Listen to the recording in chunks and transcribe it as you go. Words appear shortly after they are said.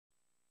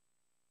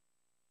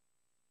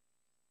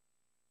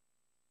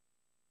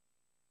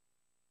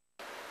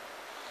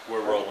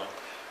We're rolling.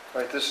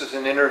 All right, this is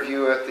an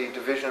interview at the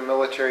Division of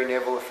Military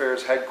Naval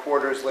Affairs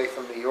Headquarters,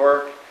 Latham, New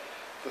York,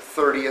 the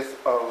 30th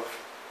of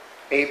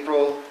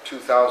April,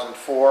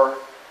 2004,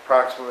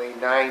 approximately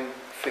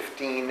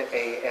 9:15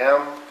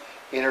 a.m.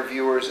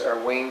 Interviewers are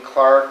Wayne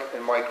Clark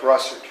and Mike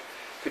Russich.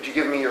 Could you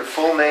give me your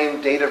full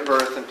name, date of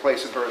birth, and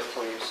place of birth,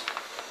 please?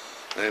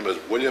 Name is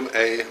William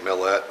A.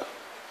 Millette,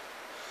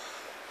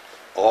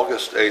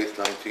 August 8th,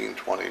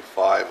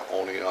 1925,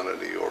 Oneonta,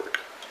 New York.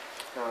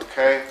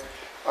 Okay.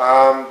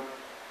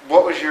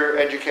 What was your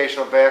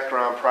educational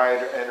background prior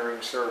to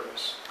entering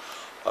service?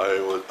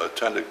 I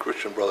attended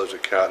Christian Brothers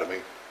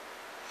Academy,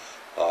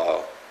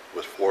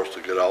 was forced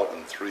to get out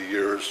in 3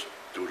 years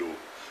due to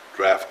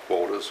draft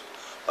quotas.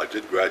 I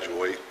did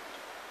graduate,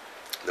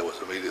 then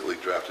was immediately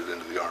drafted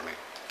into the Army.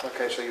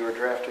 Okay, so you were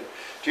drafted.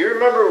 Do you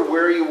remember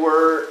where you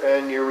were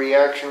and your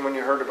reaction when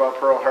you heard about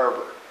Pearl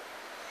Harbor?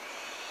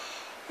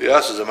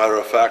 Yes, as a matter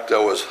of fact, I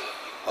was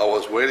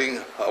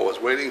waiting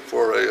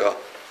for a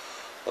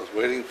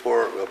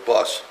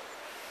bus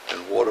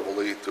in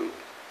Waterville to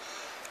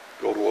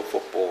go to a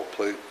football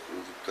play,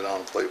 go down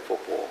and play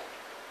football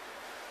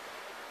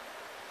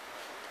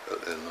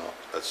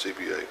at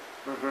CBA.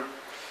 Mm-hmm.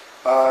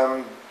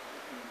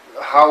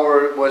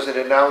 Was it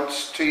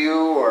announced to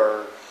you,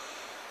 or?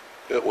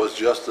 It was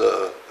just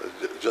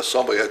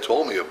somebody had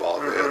told me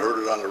about it. They had heard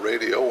it on the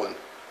radio and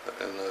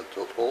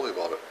told me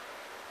about it.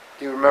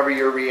 Do you remember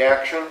your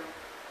reaction?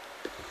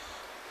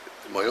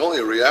 My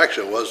only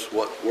reaction was,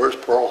 where's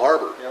Pearl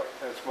Harbor? Yep,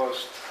 that's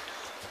most.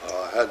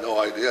 I had no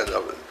idea.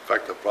 In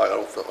fact, I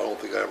don't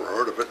think I ever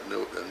heard of it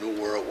and knew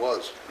where it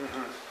was.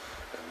 Mm-hmm.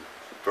 And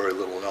very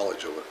little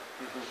knowledge of it.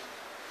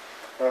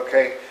 Mm-hmm.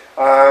 Okay,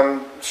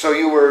 so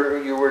you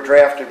were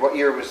drafted. What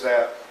year was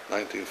that?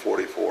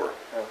 1944.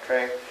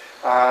 Okay.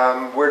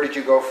 Where did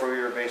you go for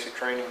your basic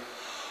training?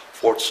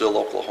 Fort Sill,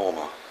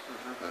 Oklahoma,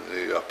 Mm-hmm. and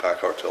the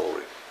Pack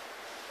Artillery.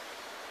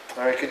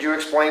 All right, could you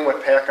explain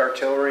what Pack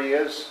Artillery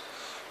is?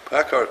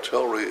 Pack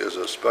Artillery is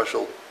a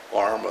special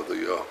arm of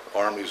the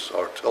Army's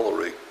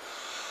artillery.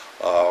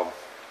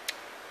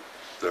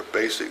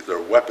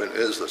 Their weapon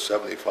is the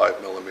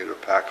 75 millimeter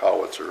Pack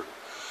howitzer,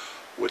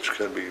 which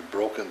can be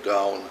broken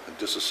down and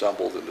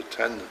disassembled into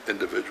 10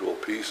 individual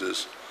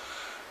pieces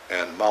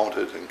and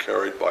mounted and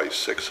carried by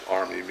 6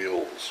 Army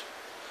mules.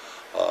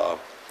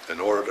 In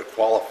order to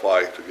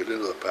qualify to get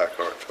into the Pack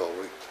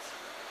Artillery,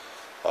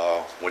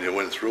 when you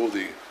went through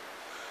the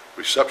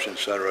reception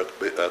center at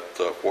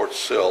Fort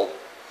Sill,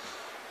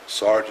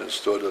 sergeant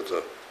stood at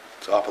the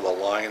top of the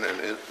line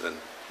and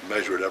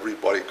measured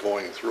everybody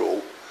going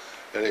through.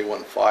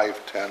 Anyone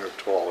 5'10" or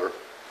taller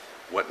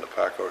went in the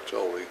Pack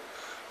Artillery.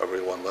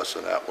 Everyone less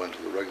than that went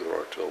to the regular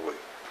artillery.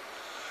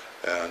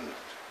 And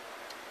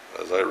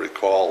as I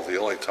recall, the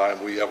only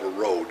time we ever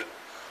rode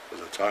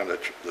was the time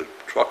that the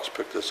trucks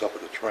picked us up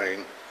at the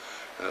train,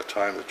 and the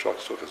time the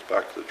trucks took us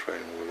back to the train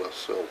when we left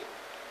Sill.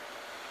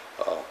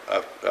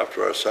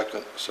 After our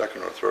second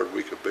or third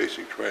week of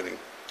basic training,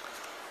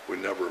 we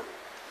never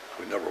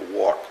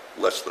walked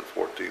less than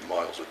 14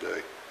 miles a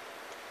day,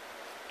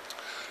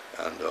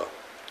 and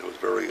it was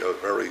a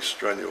very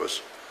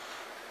strenuous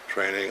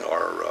training.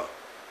 Our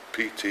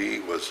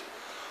PT was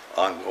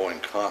ongoing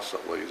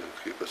constantly to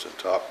keep us in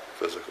top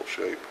physical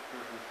shape.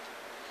 Mm-hmm.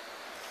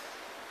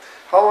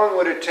 How long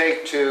would it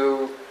take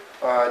to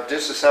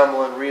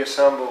disassemble and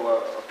reassemble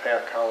a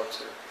Pack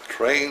howitzer?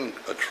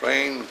 A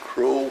trained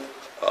crew.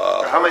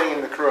 How many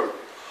in the crew?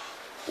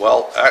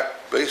 Well,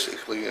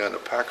 basically in the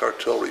Pack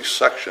Artillery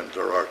section,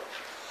 there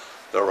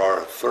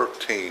are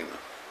 13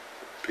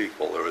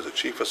 people. There is a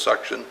chief of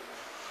section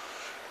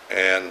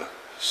and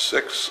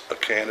 6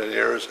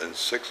 cannoneers and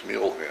 6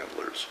 mule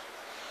handlers.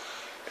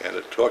 And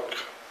it took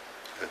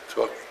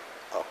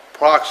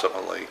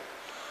approximately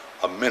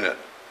a minute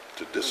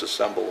to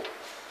disassemble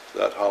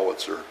that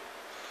howitzer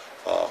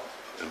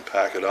and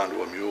pack it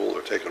onto a mule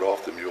or take it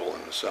off the mule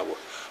and assemble it.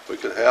 We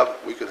could have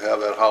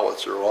that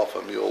howitzer off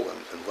a mule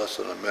in less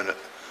than a minute,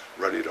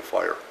 ready to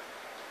fire.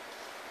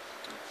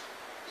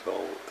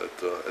 So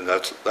and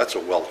that's a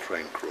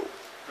well-trained crew.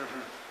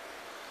 Mm-hmm.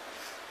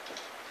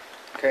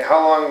 Okay, how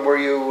long were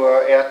you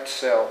at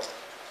Sill?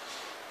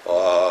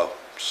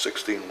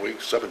 17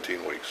 weeks.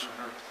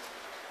 Mm-hmm.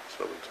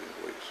 17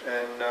 weeks.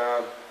 And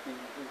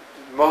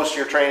most of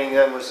your training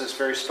then was this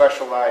very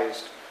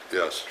specialized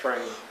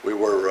training? We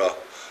were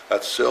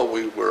at Sill.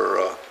 We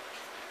were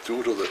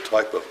due to the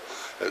type of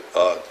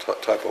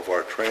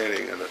our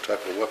training and the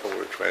type of weapon we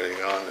were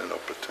training on and the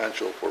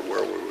potential for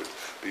where we would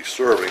be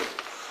serving.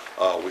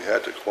 We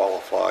had to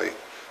qualify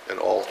in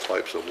all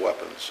types of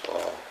weapons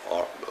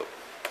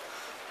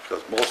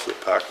because most of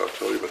the Pack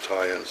Artillery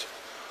battalions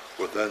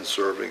were then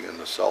serving in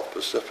the South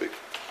Pacific.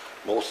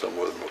 Most of them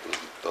were,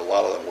 a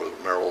lot of them were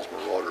Merrill's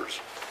Marauders.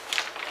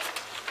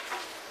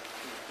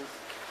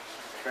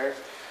 Okay.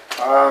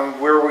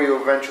 Where were you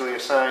eventually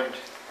assigned?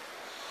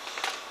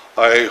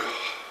 I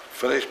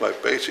finished my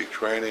basic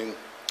training,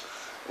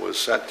 was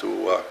sent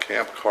to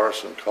Camp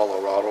Carson,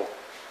 Colorado,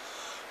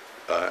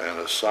 and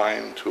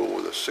assigned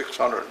to the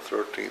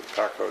 613th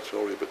Pack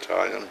Artillery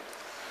Battalion,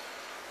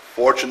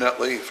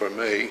 Fortunately for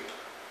me,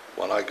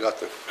 when I got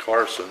to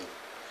Carson,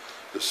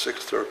 the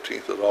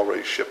 613th had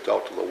already shipped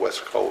out to the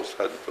West Coast,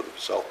 heading for the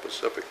South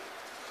Pacific.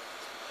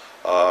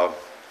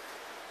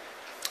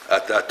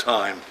 At that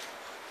time,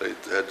 they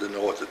didn't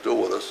know what to do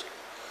with us,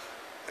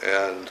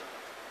 and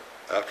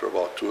after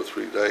about 2 or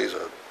 3 days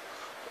of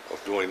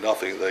doing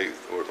nothing,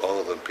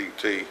 other than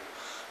PT,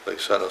 they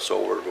sent us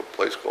over to a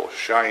place called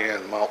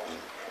Cheyenne Mountain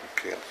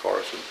in Camp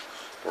Carson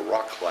for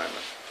rock climbing.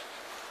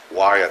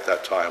 Why at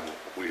that time,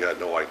 we had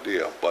no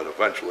idea, but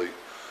eventually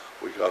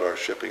we got our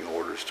shipping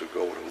orders to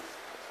go to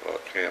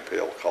Camp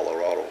Hale,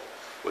 Colorado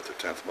with the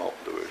 10th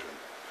Mountain Division.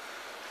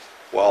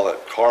 While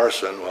at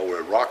Carson, while we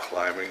were rock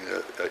climbing,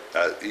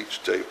 as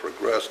each day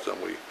progressed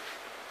and we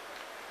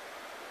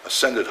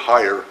ascended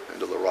higher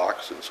into the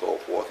rocks and so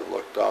forth and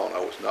looked down, I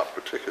was not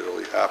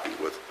particularly happy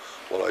with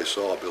what I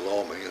saw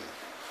below me, and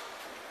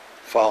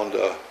found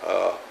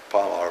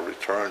upon our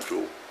return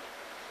to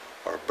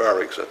our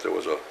barracks that there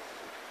was a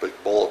big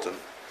bulletin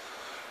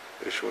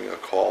issuing a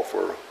call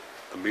for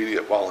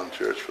immediate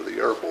volunteers for the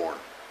airborne.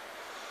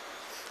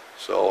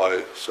 So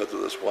I said to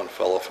this one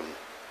fellow from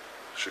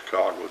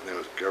Chicago, his name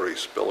was Gary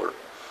Spiller,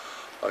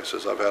 I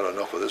says, I've had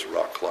enough of this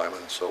rock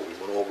climbing. So we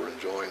went over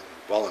and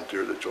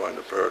volunteered to join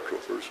the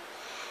paratroopers.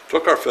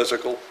 Took our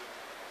physical,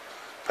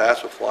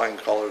 passed with flying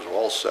colors,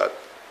 all set.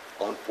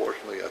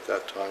 Unfortunately, at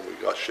that time, we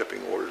got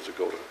shipping orders to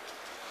go to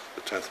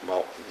the 10th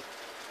Mountain.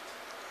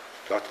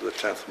 Got to the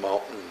 10th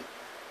Mountain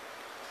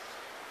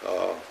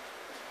and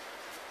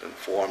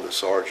informed the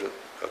sergeant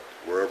at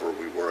wherever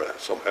we were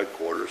at, some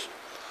headquarters,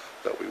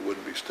 that we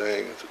wouldn't be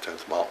staying at the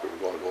 10th Mountain. We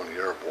were going to go in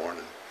the airborne,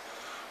 and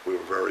we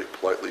were very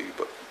politely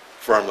but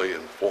firmly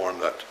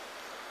informed that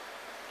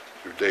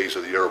your days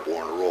of the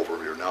airborne are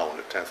over. You're now in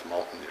the 10th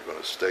Mountain. You're going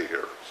to stay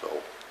here.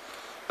 So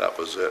that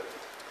was it.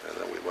 And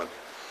then we went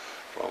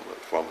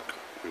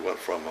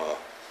from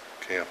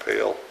Camp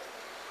Hale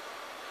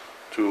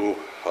to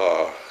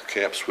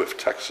Camp Swift,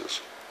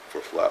 Texas, for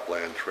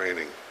flatland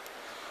training.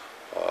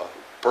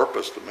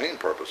 The main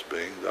purpose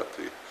being that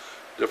the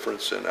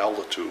difference in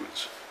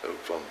altitudes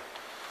from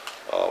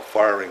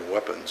firing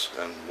weapons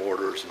and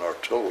mortars and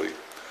artillery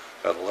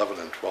at 11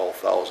 and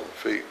 12,000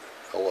 feet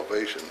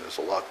elevation is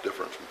a lot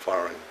different from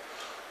firing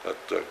at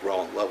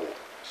ground level.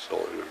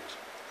 So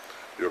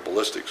your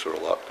ballistics are a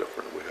lot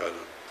different. We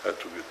had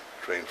to get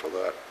trained for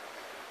that.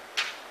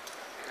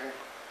 Okay.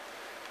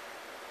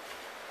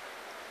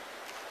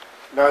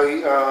 Now,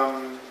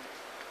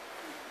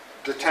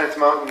 the 10th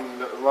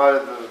Mountain, a lot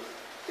of the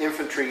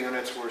infantry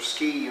units were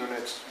ski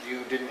units.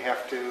 You didn't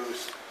have to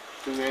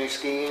do any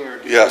skiing, or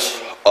did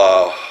yes,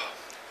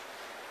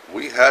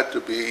 we had to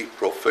be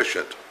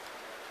proficient.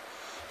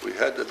 We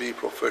had to be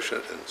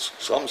proficient in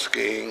some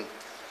skiing,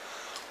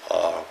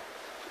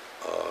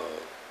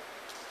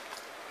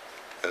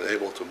 and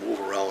able to move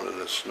around in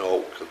the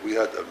snow, because we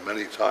had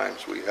many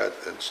times we had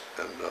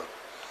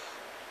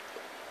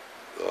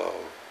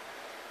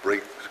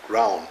break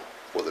ground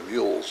for the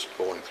mules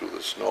going through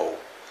the snow,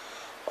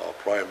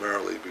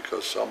 primarily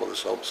because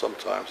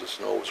sometimes the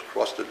snow was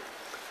crusted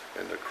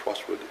and the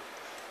crust would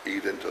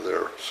eat into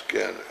their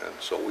skin, and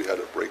so we had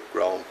to break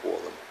ground for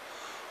them.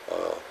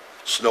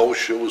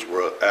 Snowshoes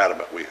were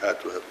adamant. We had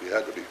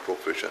to be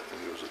proficient in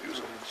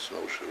using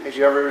snowshoes. Had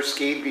you ever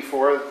skied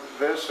before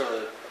this,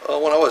 or?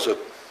 When I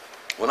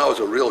was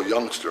a real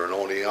youngster in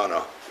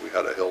Oneonta, we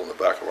had a hill in the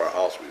back of our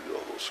house. We did a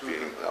little skiing.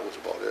 Mm-hmm. That was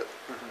about it.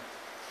 Mm-hmm.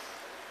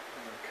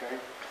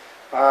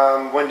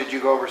 Okay. When did you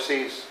go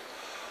overseas?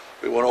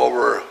 We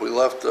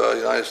left the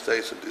United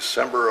States in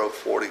December of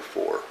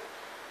 '44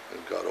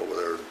 and got over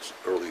there in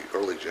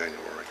early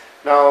January.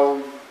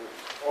 Now,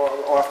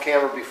 off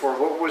camera before,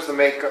 what was the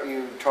makeup?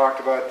 You talked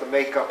about the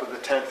makeup of the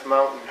 10th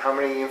Mountain. How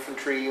many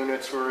infantry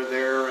units were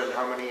there and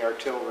how many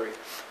artillery?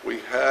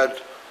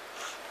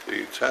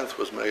 The 10th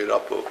was made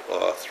up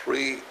of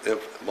 3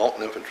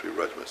 mountain infantry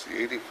regiments, the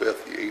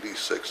 85th, the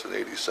 86th, and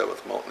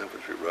 87th Mountain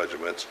Infantry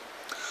Regiments.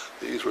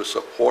 These were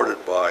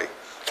supported by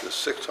the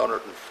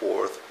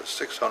 604th, the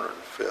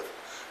 605th,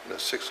 and the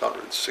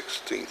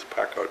 616th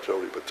Pack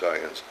Artillery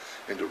Battalions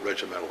into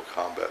regimental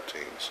combat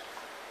teams.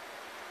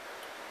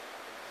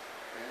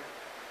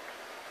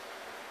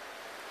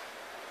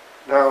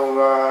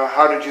 Now,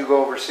 how did you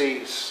go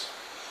overseas?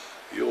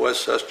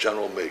 USS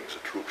General Meigs, a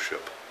troop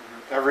ship.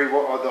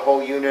 The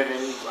whole unit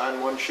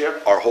on one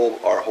ship? Our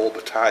whole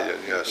battalion,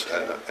 yes,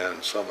 battalion.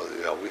 And some of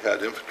the we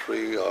had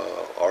infantry,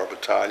 our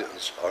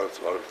battalions, our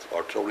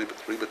artillery,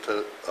 3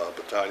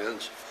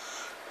 battalions,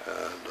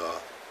 and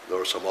there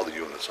were some other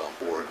units on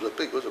board.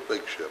 It was a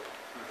big ship.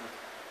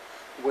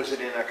 Mm-hmm. Was it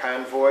in a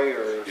convoy,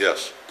 or?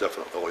 Yes,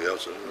 definitely. Oh,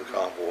 yes, it was in a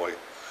convoy,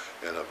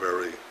 in a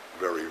very,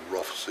 very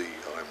rough sea,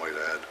 I might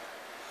add.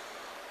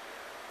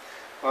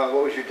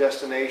 What was your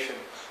destination?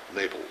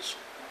 Naples.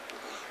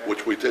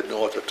 Which we didn't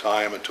know at the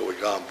time until we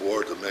got on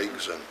board the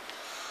Meigs, and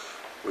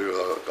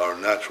our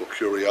natural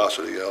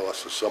curiosity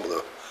asked some of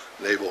the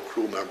naval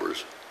crew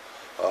members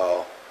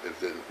where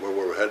we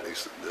were heading.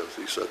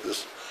 He said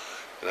this,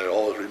 and I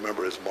always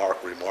remember his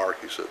remark.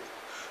 He said,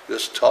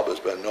 this tub has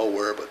been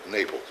nowhere but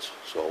Naples,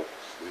 so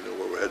we knew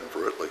we were heading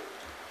for Italy.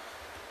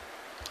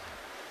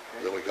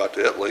 Then we got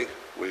to Italy,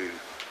 we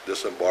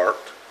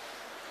disembarked,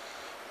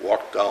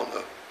 walked down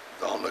the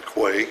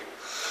quay,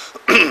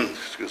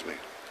 excuse me,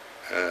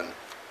 and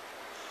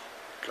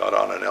got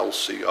on an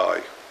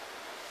LCI.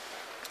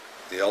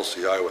 The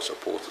LCI was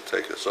supposed to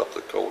take us up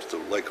the coast to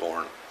Lake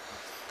Horn,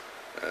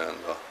 and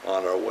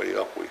on our way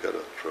up we had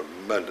a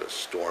tremendous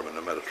storm in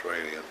the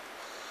Mediterranean.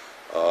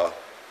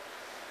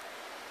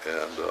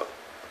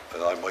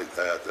 And I might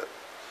add that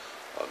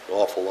an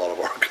awful lot of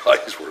our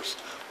guys were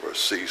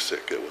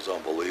seasick. It was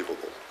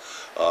unbelievable.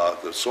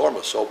 The storm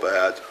was so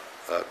bad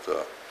that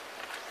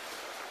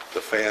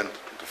the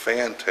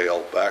fan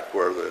tail back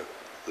where the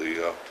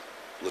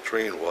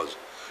latrine was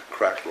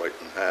cracked right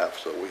in half,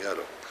 so we had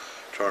to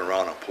turn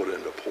around and put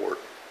into port.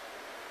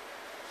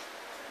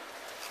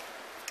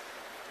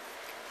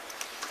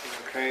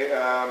 Okay.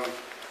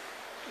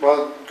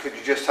 Well, could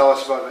you just tell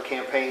us about the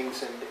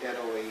campaigns in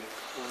Italy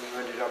when you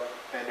ended up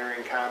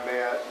entering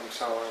combat and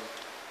so on?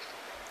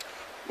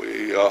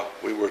 We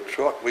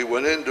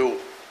went into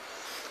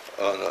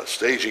a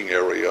staging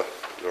area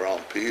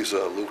around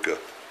Pisa, Lucca,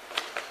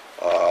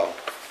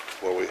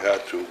 where we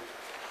had to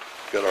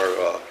get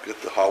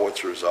the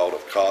howitzers out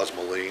of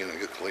Cosmoline and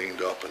get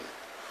cleaned up and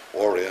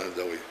oriented.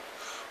 Then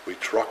we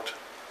trucked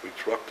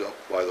up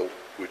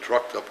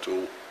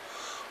to a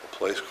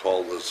place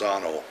called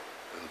Lozano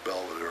in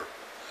Belvedere,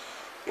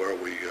 where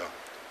we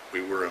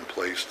were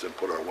emplaced and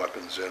put our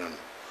weapons in and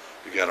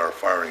began our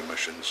firing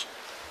missions.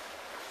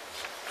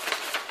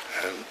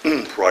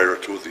 And prior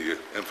to the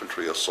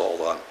infantry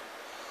assault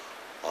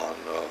on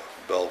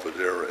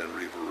Belvedere and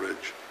Riva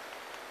Ridge.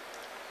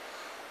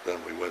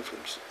 Then we went from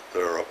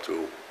there up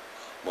to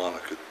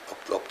Monaco,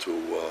 up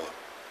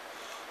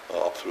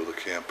through the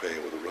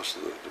campaign with the rest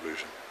of the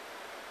division.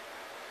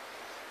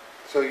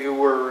 So you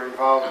were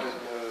involved in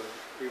the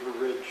Riva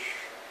Ridge?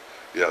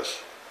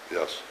 Yes,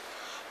 yes.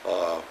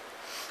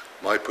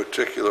 My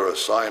particular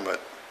assignment,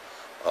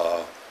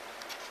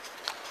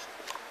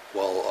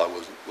 well, I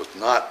was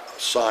not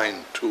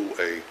assigned to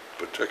a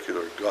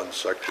particular gun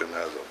section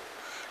as a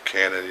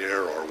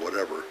cannoneer or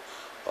whatever.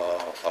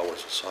 I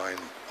was assigned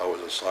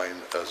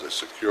as a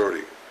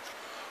security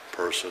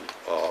person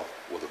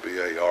with a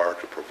BAR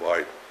to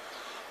provide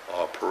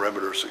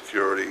perimeter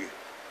security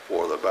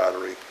for the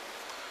battery.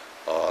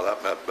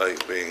 That meant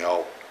being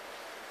out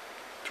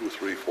 200,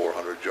 300,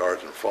 400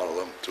 yards in front of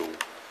them to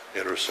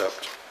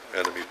intercept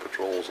enemy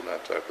patrols and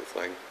that type of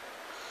thing.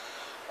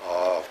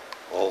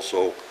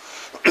 Also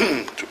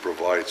to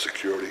provide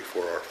security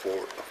for our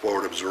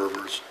forward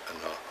observers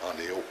and up on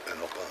the OP.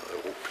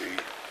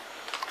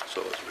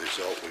 So as a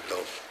result, I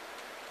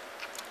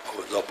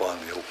was up on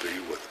the OP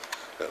when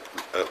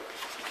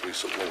we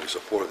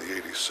supported the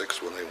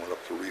 86 when they went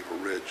up to Riva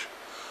Ridge,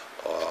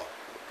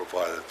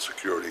 provided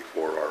security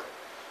for our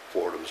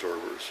forward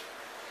observers.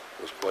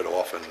 It was quite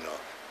often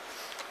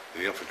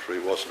the infantry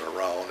wasn't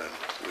around, and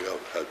we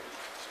had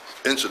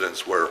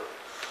incidents where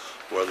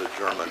the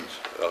Germans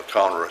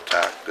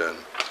counterattacked and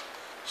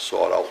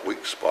sought out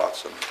weak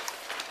spots, and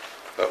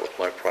that was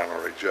my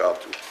primary job,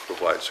 to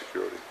provide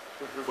security.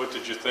 What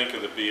did you think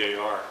of the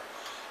BAR?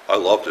 I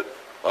loved it.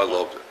 I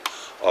loved it.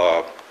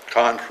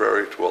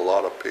 Contrary to a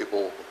lot of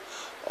people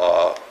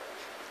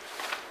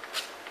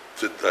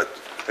that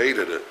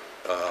hated it,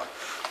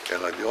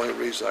 and the only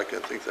reason I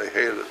can think they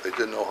hated it, they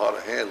didn't know how to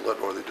handle it,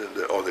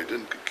 or they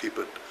didn't keep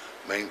it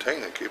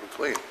maintained and keep it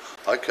clean.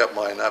 I kept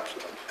mine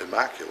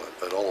immaculate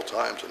at all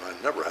times, and I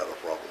never had a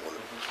problem with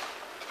it.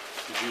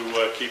 Did you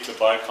keep the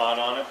bipod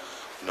on it?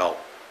 No,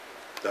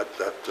 that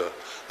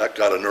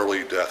got an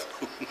early death.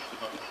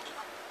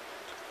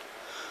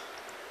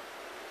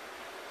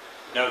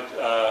 Now,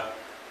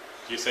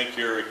 do you think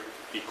your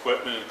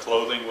equipment and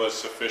clothing was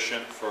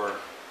sufficient for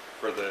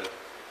the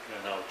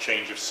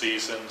change of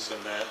seasons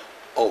and that?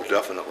 Oh,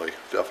 definitely,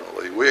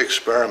 definitely. We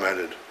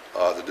experimented.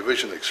 The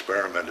division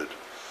experimented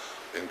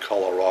in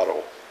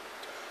Colorado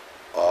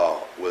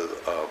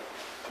with a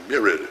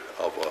myriad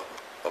of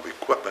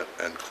equipment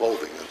and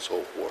clothing and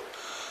so forth.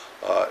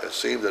 It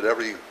seemed that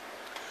every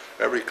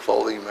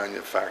clothing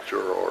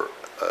manufacturer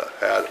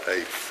had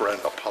a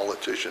friend, a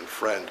politician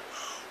friend,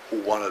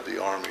 who wanted the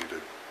Army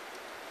to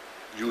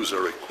use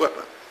their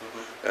equipment.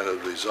 And as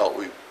a result,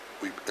 we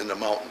in the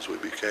mountains, we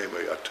became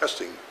a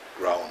testing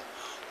ground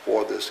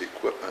for this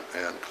equipment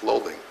and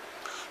clothing.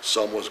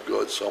 Some was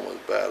good, some was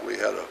bad. We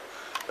had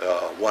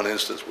one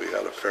instance, we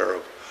had a pair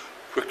of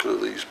quick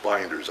release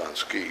binders on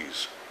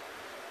skis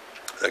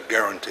that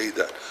guaranteed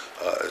that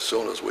as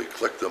soon as we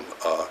clicked them,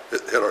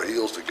 hit our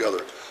heels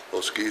together,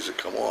 those skis would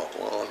come off.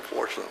 Well,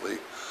 unfortunately,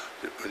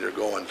 when you're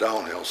going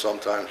downhill,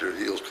 sometimes your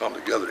heels come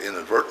together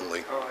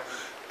inadvertently,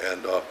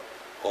 and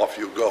off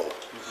you go.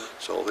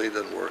 So they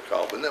didn't work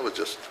out, and that was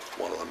just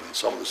one of them. And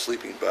some of the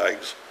sleeping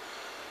bags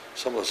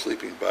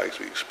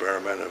we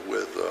experimented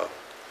with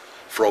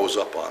froze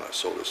up on us,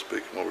 so to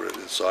speak. When we were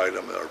inside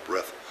them, our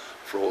breath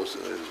froze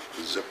in the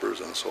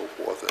zippers and so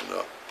forth, and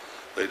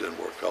they didn't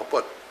work out.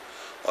 But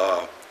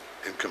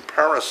in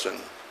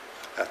comparison,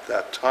 at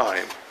that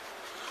time,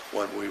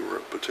 when we were,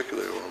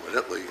 particularly when we were in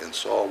Italy, and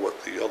saw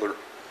what the other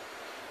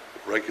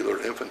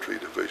regular infantry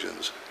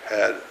divisions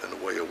had in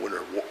the way of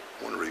winter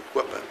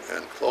equipment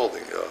and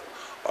clothing.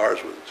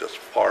 Ours was just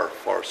far,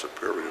 far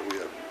superior. We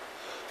had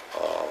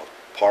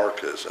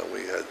parkas and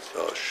we had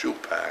shoe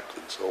packs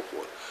and so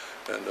forth,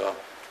 and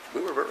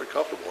we were very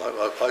comfortable.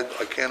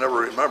 I can't ever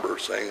remember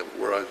saying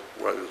where I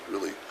was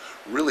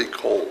really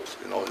cold,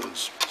 you know, in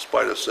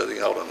spite of sitting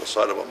out on the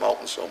side of a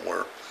mountain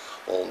somewhere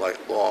all night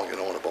long, you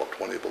know, and about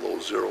 20 below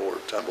zero or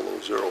 10 below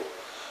zero.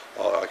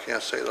 I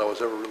can't say that I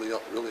was ever really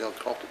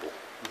uncomfortable.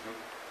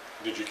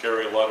 Mm-hmm. Did you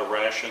carry a lot of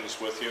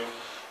rations with you?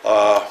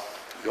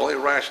 The only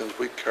rations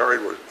we carried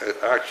were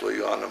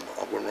actually when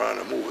we were on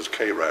the move was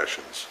K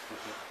rations.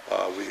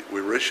 Mm-hmm.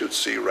 We were issued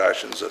C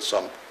rations at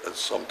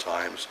some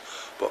times,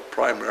 but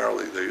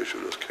primarily they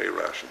issued us K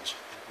rations.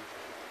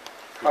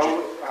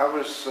 Mm-hmm. How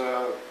was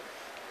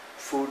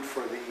food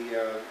for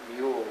the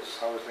mules?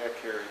 How was that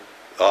carried?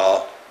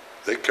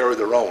 They carried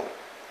their own.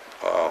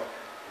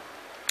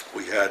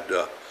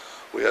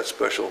 We had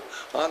special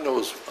on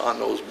those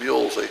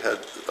mules. They had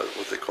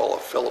what they call a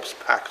Phillips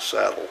pack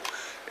saddle,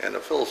 and the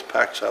Phillips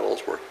pack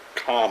saddles were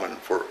common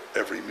for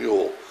every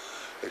mule,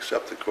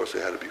 except of course they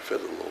had to be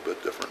fitted a little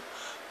bit different.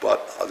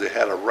 But they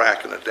had a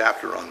rack and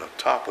adapter on the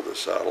top of the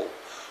saddle,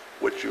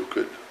 which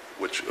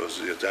was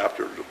the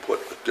adapter to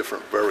put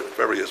different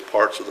various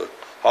parts of the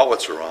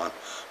howitzer on,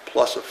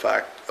 plus the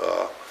fact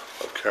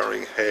of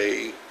carrying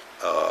hay,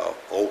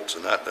 oats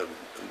and that, and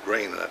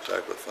grain and that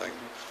type of thing,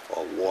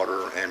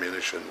 water,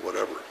 ammunition,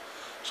 whatever.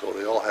 So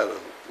they all had a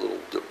little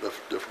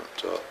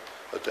different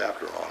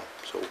adapter on them.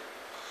 So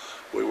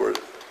we were,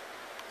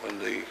 when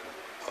the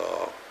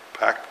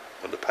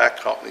pack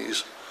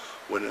companies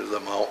went into the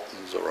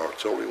mountains or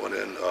artillery went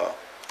in,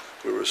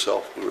 we were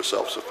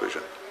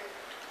self-sufficient.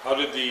 How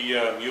did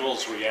the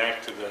mules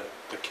react to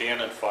the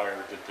cannon fire?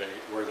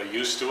 Were they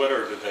used to it,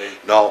 or did they?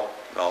 No,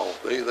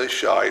 they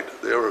shied.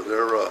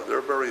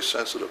 They're very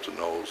sensitive to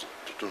noise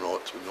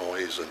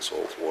and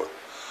so forth.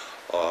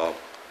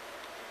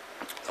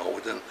 No,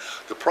 we didn't.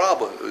 The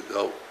problem,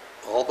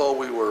 although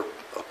we were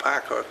a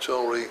pack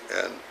artillery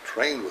and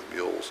trained with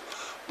mules,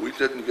 we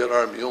didn't get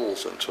our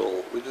mules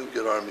until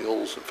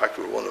In fact,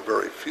 we were one of the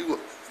very few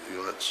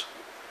units,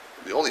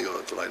 the only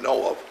unit that I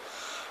know of,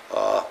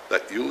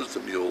 that used the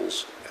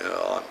mules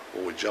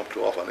when we jumped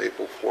off on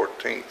April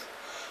 14th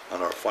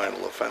on our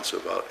final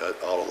offensive out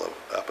of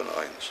the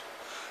Apennines.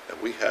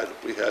 And we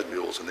had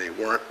mules, and they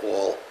weren't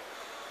all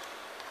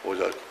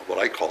what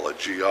I call a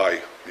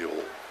GI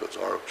mule, because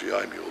our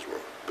GI mules were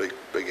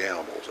big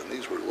animals, and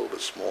these were a little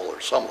bit smaller.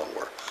 Some of them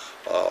were.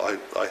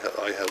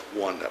 I had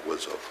one that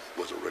was a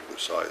regular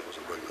size, was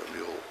a regular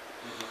mule.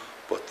 Mm-hmm.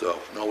 But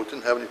no, we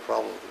didn't have any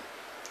problem with them.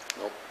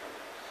 Nope.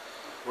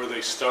 Were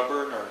they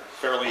stubborn or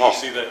fairly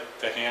easy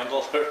to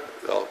handle?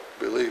 Well,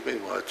 believe me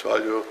when I tell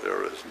you,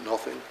 there is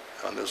nothing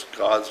on this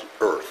God's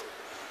earth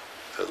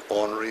as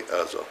ornery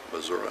as a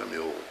Missouri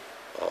mule.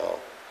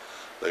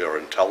 They are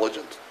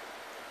intelligent.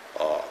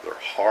 They're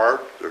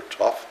hard. They're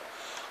tough.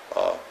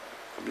 A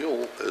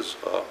mule is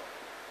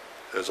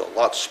a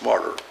lot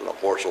smarter than a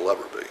horse will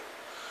ever be.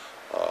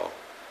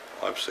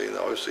 I've seen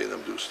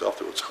them do stuff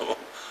that was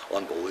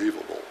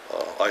unbelievable.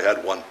 I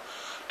had one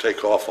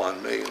take off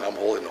on me, and I'm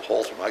holding the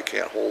halter, and I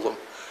can't hold him,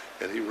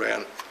 and he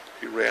ran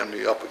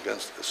me up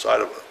against the side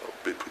of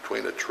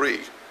between a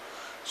tree,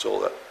 so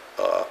that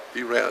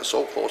he ran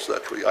so close to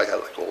that tree, I had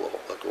to let go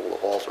of the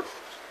halter.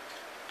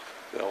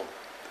 You know,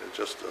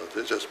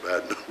 they're just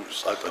bad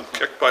news. I've been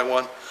kicked by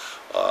one.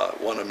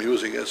 One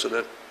amusing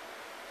incident.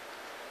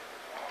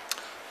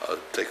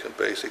 Taken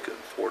basic in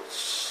Fort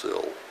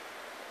Sill.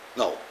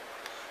 No,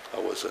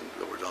 we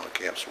were down at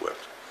Camp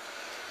Swift,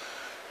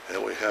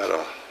 and we had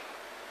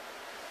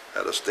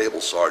a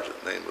stable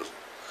sergeant. Name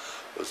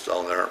was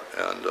down there,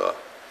 and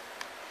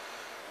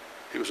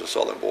he was a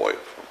Southern boy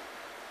from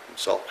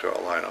South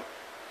Carolina,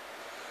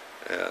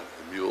 and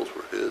the mules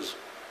were his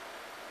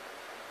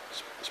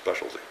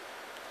specialty.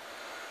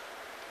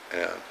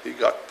 And he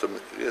got some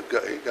of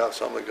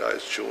the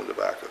guys chewing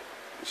tobacco.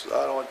 He said,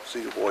 "I don't want to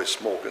see you boys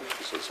smoking."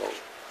 He said,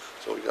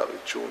 so he got me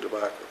chewing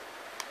tobacco.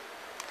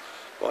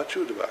 Well, I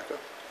chewed tobacco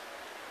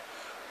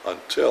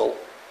until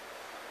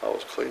I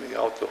was cleaning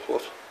out the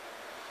hoof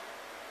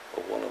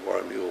of one of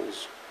our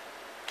mules,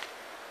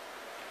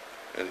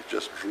 and he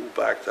just drew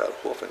back that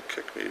hoof and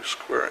kicked me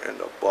square in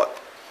the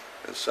butt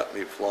and sent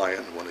me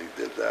flying. When he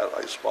did that,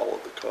 I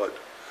swallowed the cud.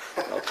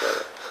 And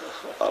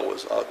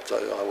I'll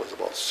tell you, I was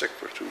about sick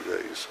for 2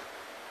 days.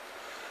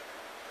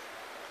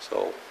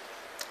 So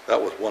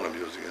that was one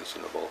amusing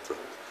incident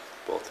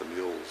about the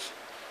mules.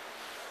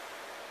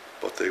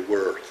 But they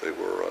were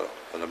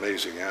an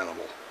amazing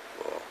animal.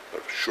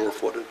 They're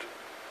sure-footed.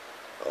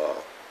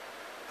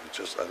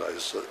 As I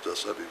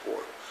just said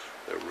before,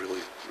 they're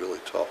really, really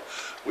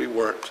tough. We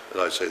weren't,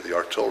 and I say the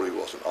artillery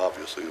wasn't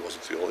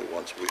the only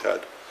ones. We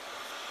had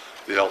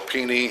the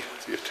Alpini,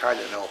 the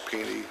Italian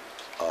Alpini,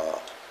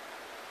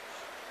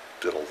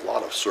 did a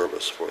lot of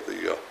service for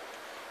the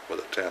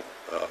tent.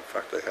 In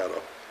fact, they had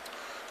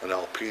an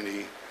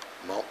Alpini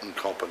mountain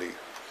company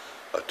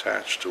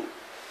attached to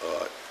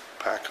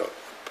pack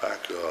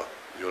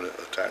unit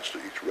attached to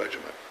each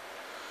regiment,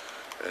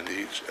 and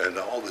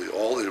all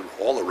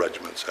the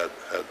regiments had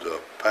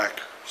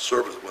pack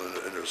service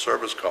in their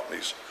service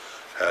companies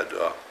had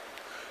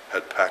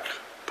pack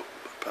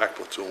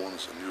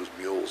platoons and used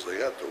mules. They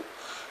had to.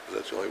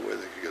 That's the only way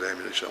they could get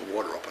ammunition and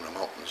water up in the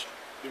mountains.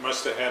 You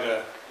must have had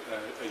a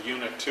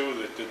unit too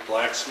that did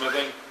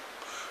blacksmithing.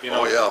 You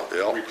know, oh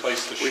yeah.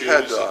 Replace the shoes.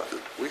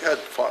 We had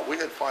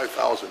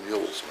 5,000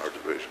 mules in our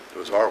division. It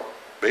was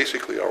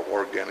basically our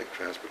organic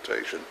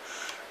transportation,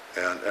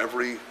 and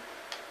every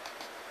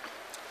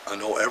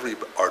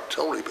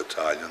artillery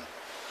battalion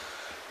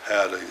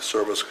had a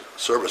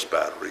service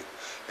battery,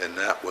 and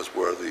that was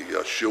where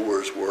the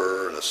shoers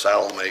were and the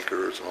saddle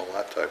makers and all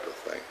that type of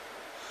thing.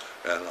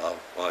 And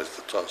when I was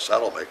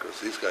saddle makers,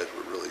 these guys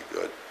were really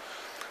good.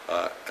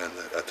 And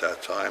at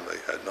that time, they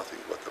had nothing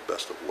but the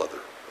best of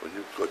leather. When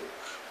you couldn't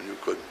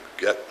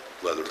get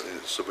leather,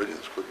 and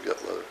civilians couldn't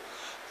get leather,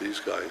 these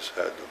guys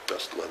had the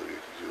best leather you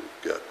could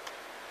get.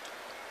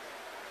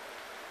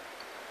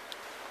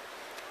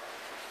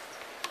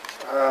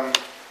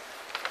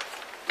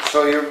 So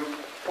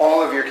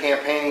all of your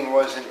campaigning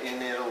was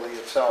in Italy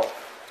itself?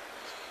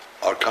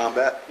 Our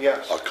combat?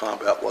 Yes. Our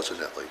combat was in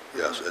Italy,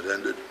 yes. It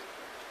ended,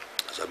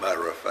 as a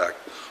matter of fact,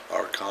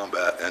 our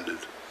combat ended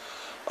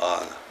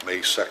on May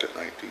 2nd,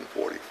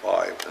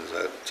 1945. And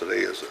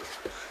today is the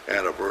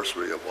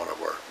anniversary of one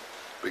of our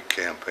big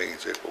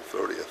campaigns, April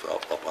 30th,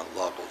 up on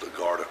Lago di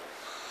Garda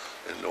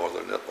in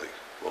northern Italy.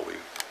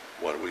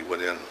 When we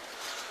went in,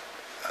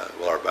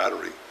 our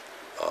battery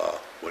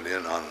went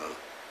in on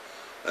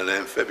an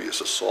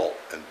amphibious assault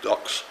in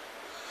ducks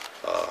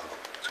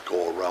to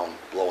go around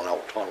blowing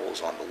out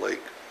tunnels on the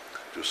lake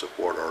to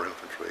support our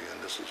infantry,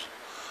 and this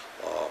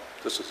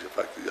is in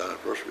fact the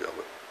anniversary of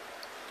it.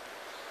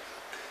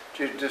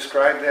 Could you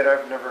describe that?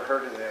 I've never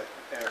heard of that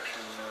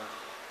action.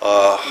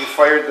 You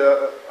fired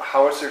the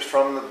howitzers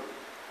from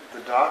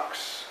the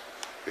docks?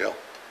 Yeah.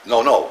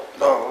 No.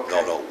 Oh,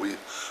 okay. No.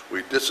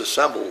 We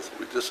disassembled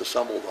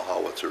the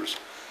howitzers,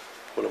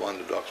 put them on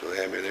the docks with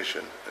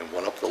ammunition, and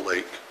went up the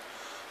lake.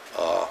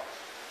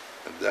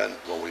 And then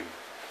when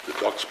the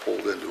ducks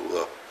pulled into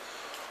the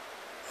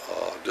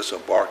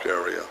disembark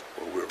area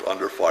where we were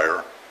under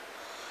fire,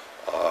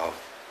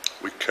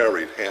 we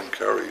hand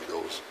carried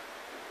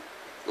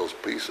those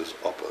pieces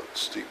up a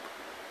steep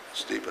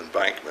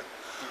embankment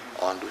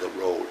onto the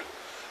road.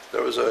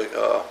 There was a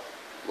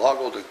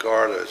Lago di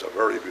Garda is a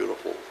very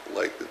beautiful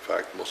lake. In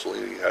fact,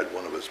 Mussolini had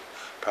one of his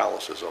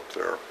palaces up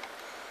there,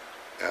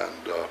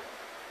 and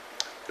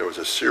there was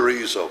a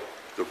series of,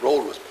 the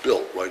road was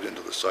built right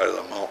into the side of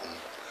the mountain,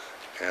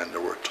 and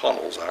there were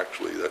tunnels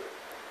actually that,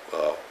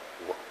 a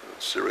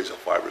series of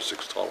 5 or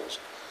 6 tunnels,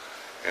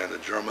 and the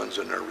Germans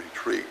in their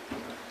retreat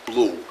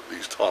blew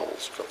these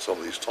tunnels, some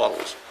of these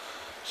tunnels,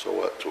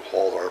 so to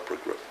halt our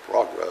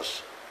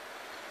progress.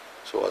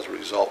 So as a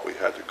result, we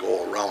had to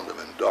go around them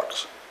in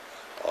ducks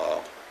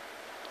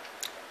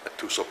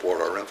to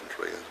support our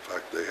infantry. In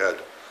fact, they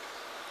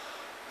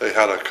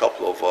had a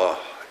couple of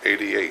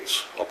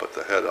 88s up at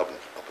the head up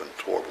in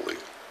Torboli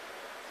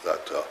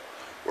that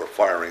were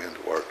firing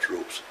into our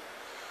troops,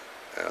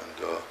 and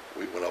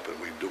we went up and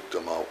we duked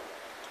them out.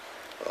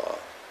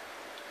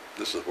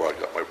 This is where I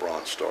got my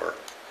Bronze Star,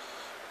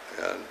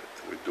 and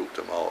we duked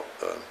them out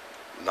and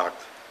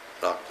knocked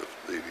the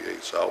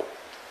 88s out.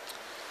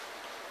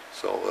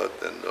 So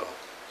then,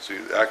 see,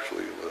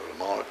 actually what it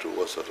amounted to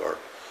was that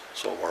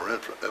some of our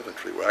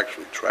infantry were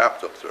actually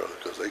trapped up there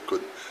because they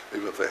couldn't,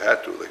 even if they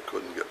had to, they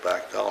couldn't get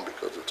back down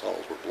because the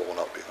tunnels were blowing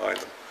up behind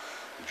them.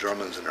 The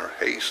Germans, in their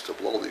haste to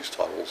blow these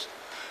tunnels,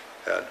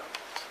 had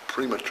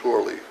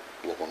prematurely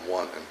blown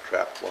one and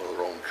trapped one of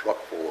their own truck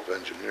full of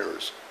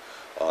engineers.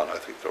 And I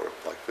think there were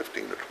like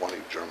 15 to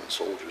 20 German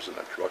soldiers in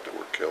that truck that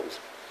were killed.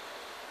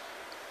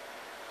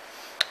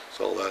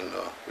 So then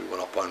we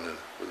went up on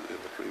with the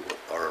infantry.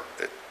 Our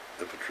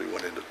infantry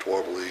went into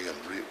Torboli, and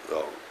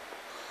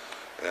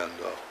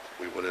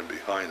we went in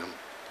behind them,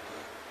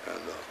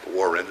 and the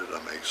war ended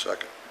on May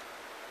 2nd.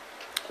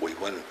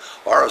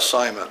 Our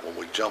assignment when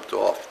we jumped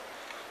off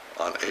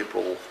on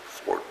April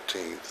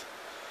 14th,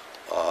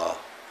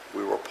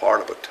 we were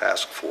part of a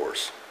task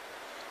force.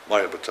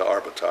 Our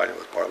battalion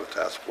was part of a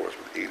task force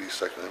with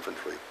 86th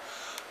Infantry,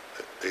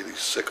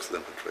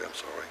 I'm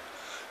sorry,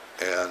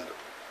 and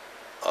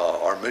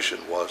our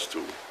mission was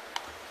to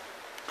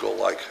go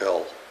like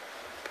hell,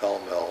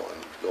 pell-mell,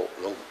 and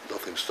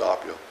nothing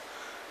stop you,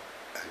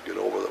 and get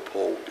over the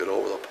Po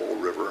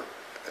River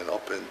and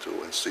up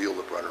into and seal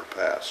the Brenner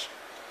Pass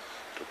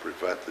to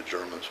prevent the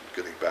Germans from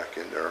getting back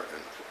in there.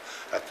 And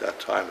at that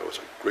time, there was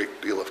a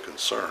great deal of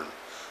concern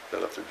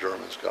that if the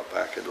Germans got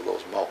back into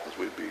those mountains,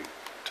 we'd be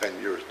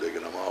 10 years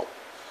digging them out.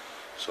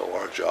 So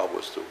one of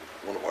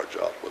our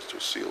jobs was to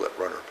seal that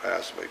Brenner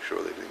Pass, make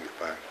sure they didn't get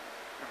back.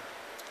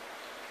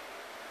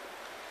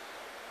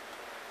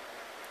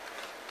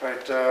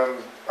 But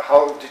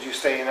how did you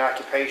stay in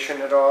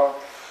occupation at all?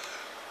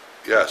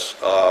 Yes.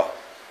 At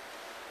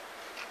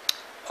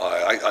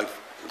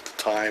the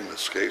time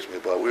escapes me,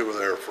 but we were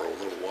there for a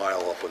little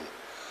while up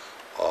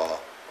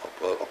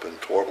in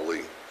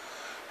Torbally.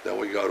 Then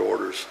we got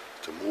orders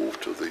to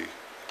move to the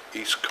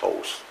East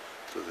Coast.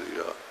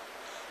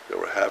 They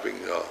were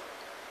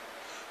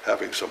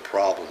having some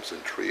problems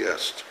in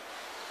Trieste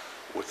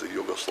with the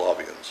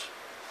Yugoslavians.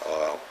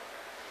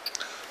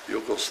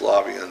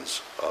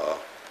 Yugoslavians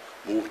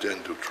moved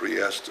into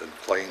Trieste and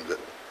claimed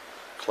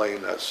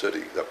that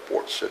city, that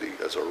port city,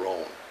 as our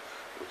own,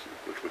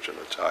 which was an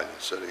Italian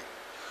city.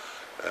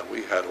 And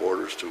we had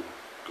orders to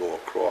go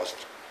across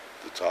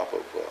the top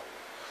of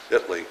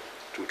Italy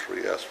to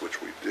Trieste, which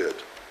we did.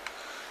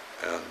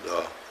 And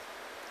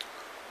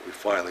we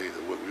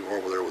were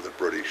over there with the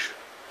British,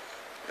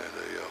 and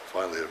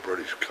finally the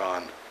British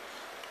conned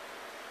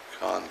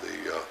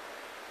the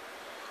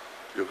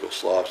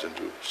Yugoslavs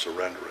into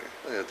surrendering.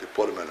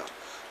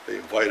 They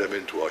invited them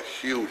into a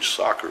huge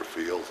soccer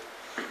field,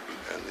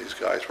 and these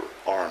guys were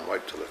armed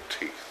right to the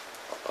teeth.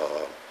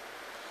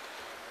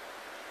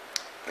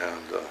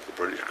 The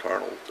British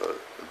colonel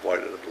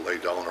invited them to lay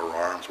down their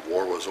arms.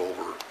 War was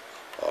over.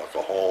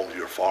 Go home to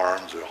your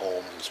farms, your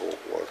homes, and so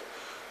forth,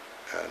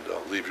 and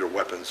leave your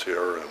weapons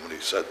here. And when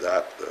he said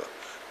that, the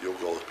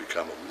Yugos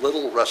became a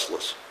little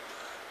restless.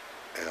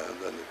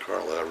 And then the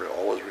colonel, I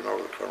always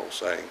remember the colonel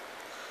saying,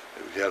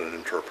 he had an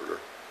interpreter,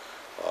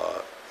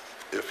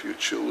 if you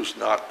choose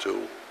not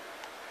to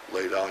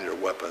lay down your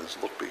weapons,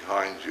 look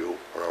behind you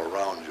or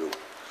around you.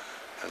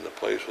 And the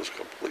place was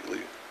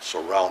completely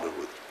surrounded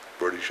with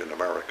British and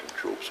American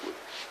troops with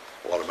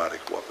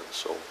automatic weapons.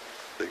 So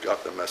they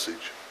got the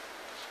message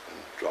and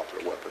dropped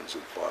their weapons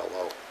and filed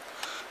out.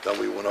 Then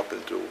we went up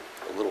into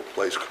a little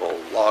place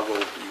called Lago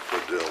di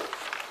Padil,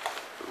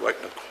 right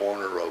in the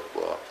corner of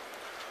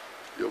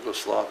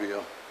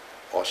Yugoslavia,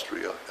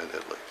 Austria, and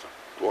Italy.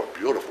 A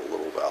beautiful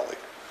little valley.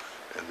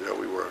 And there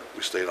we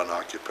stayed on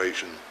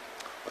occupation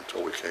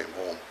until we came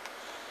home.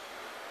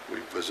 We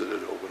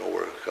visited, went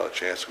over, got a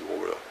chance to go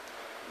over to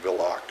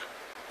Villach,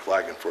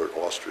 Klagenfurt,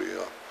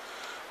 Austria,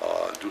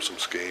 do some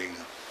skiing,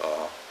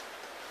 and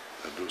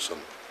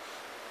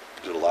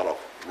did a lot of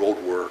road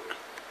work,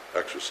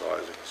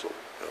 exercising, so,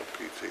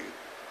 PT.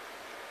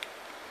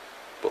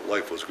 But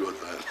life was good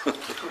then.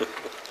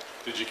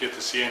 Did you get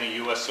to see any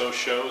USO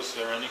shows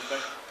or anything?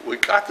 We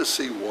got to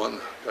see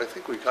one. I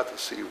think we got to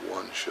see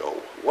one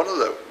show. One of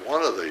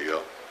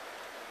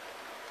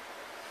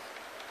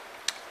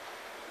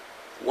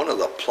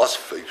the plus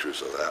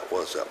features of that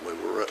was that we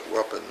were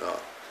up in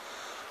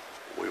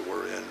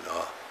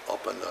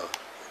the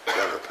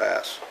Garda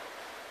Pass.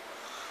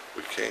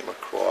 We came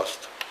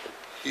across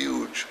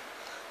huge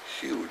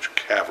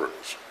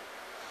caverns.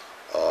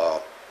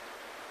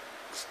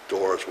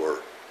 Doors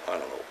were, I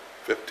don't know,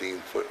 15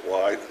 foot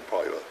wide and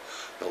probably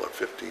another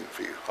 15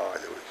 feet high.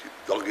 They were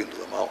dug into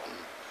the mountain.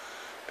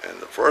 And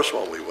the first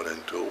one we went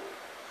into,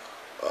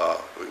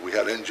 we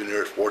had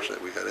engineers,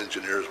 fortunately we had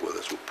engineers with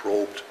us who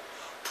probed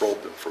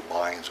them for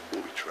mines and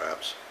booby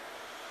traps.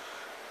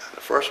 And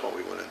the first one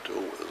we went into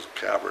was a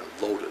cavern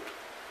loaded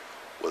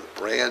with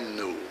brand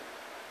new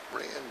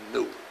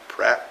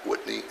Pratt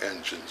Whitney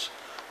engines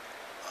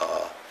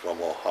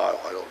from Ohio.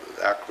 I don't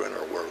know, Akron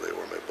or where they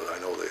were made, but I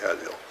know they had,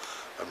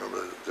 I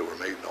remember they were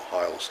made in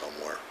Ohio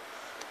somewhere.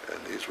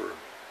 And these were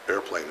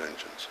airplane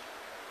engines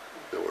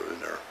that were in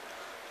there.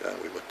 And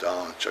we went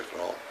down and checked it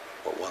out.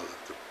 But one of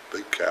the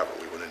big cavern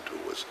we went into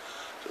was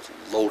just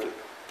loaded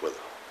with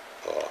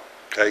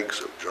kegs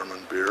of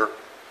German beer,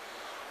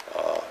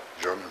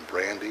 German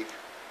brandy,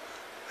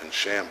 and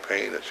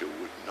champagne that you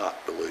would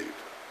not believe.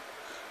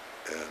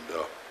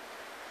 And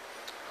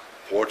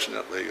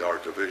fortunately, our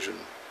division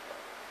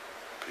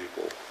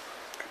people,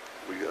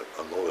 we got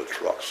unloaded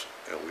trucks,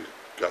 and we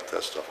got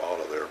that stuff out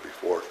of there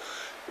before.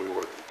 We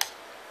were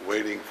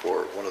waiting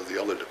for one of the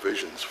other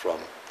divisions from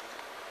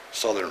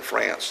southern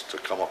France to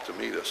come up to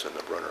meet us in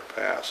the Brenner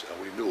Pass,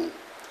 and we knew,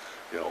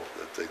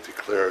 that they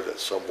declared that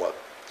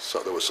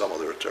there was some of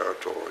their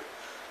territory,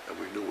 and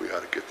we knew we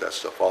had to get that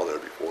stuff out of there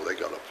before they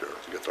got up there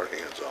to get their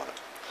hands on it.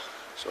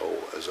 So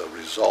as a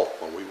result,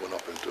 when we went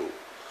up into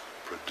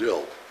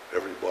Padil,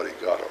 everybody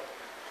got a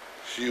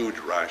huge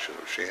ration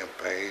of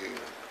champagne and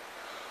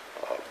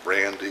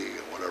brandy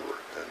and whatever,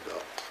 and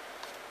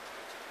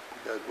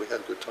we had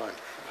a good time.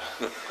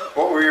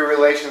 What were your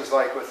relations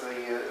like with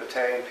the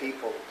Italian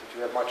people? Did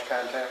you have much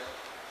contact?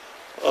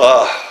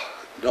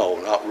 No,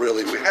 not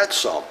really. We had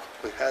some.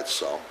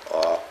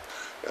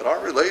 And our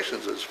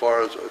relations, as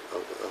far as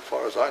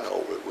I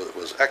know, it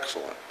was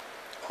excellent.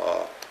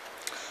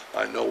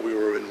 I know we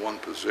were in one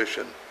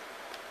position,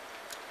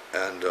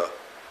 and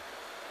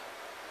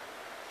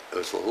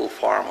there's a little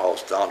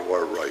farmhouse down to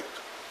our right,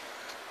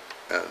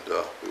 and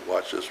we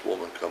watched this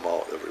woman come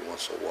out every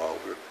once in a while.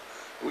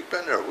 We've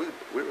been there. We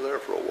were there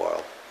for a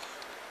while.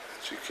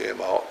 And she came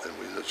out, and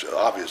she was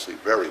obviously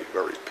very,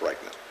 very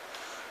pregnant.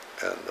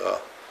 And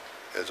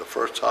it's the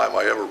first time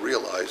I ever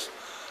realized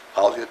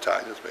how the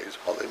Italians made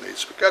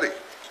spaghetti.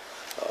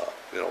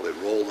 They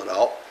rolled it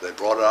out, they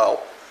brought it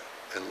out,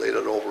 and laid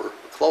it over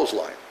the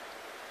clothesline.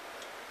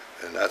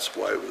 And that's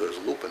why there's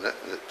a loop in it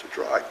to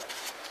dry.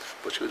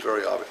 but she was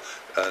very obvious.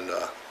 And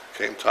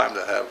came time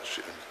to have,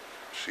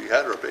 she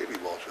had her baby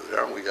while she was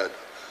there,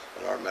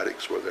 and our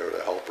medics were there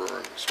to help her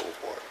and so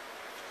forth.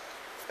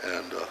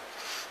 And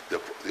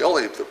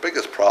the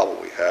biggest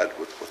problem we had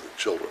with the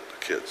children,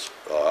 the kids,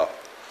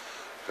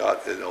 God,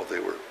 you know, they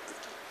were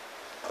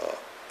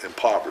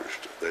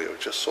impoverished. They were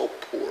just so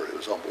poor. It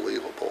was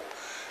unbelievable.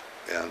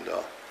 And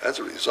as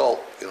a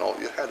result, you know,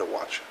 you had to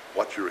watch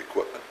your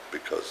equipment,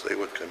 because they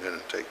would come in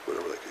and take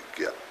whatever they could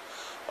get.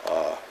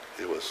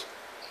 It was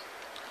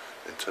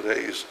in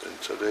today's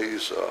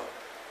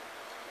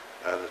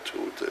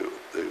attitude,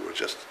 they were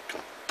just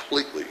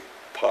completely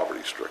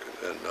poverty-stricken.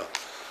 And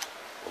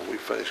when we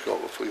finished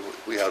going,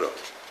 we had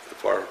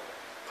if our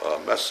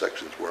mess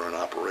sections were in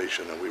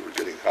operation and we were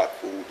getting hot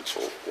food and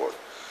so forth,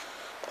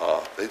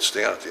 they'd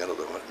stand at the end of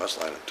the mess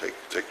line and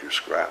take your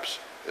scraps,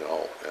 you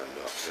know, and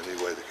any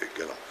way they could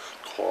get them.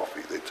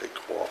 Coffee, they'd take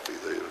coffee,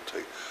 they would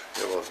take,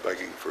 you know,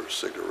 begging for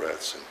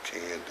cigarettes and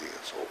candy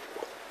and so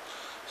forth.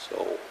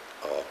 So,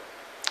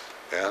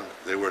 and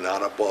they were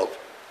not above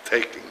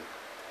taking.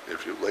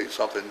 If you laid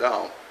something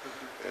down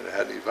and it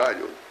had any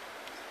value,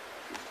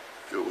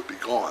 it would be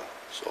gone.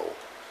 So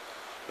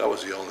that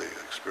was the only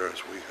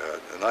experience we had.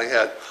 And I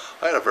had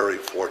a very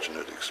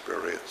fortunate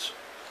experience.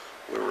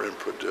 We were in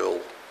Pradil.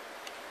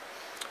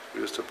 We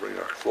used to bring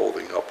our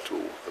clothing up to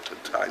a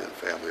battalion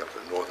family up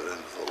the northern end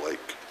of the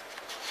lake.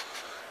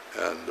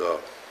 And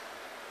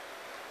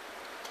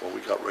when we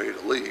got ready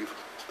to leave,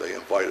 they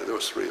invited, there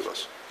was 3 of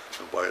us,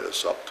 invited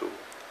us up to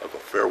have a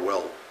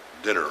farewell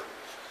dinner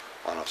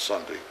on a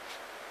Sunday.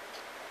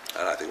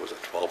 And I think it was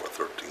a 12 or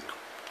 13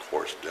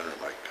 course dinner.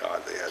 My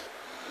God, they had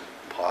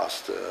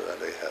pasta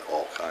and they had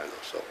all kinds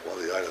of stuff. One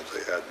of the items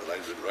they had, and I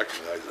didn't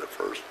recognize it at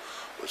first,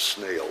 was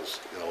snails,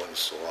 you know, in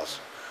sauce,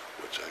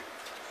 which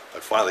I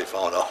finally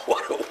found out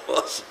what it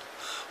was.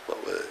 But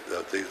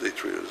they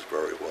treated us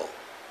very well.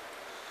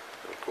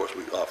 And of course,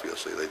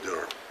 obviously they did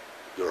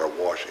our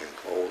washing and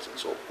clothes and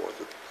so forth,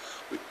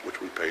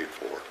 which we paid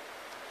for.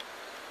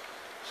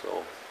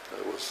 So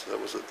that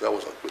was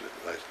a good,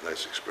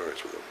 nice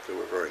experience with them. They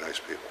were very nice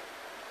people.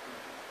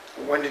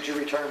 When did you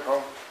return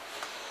home?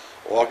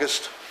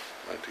 August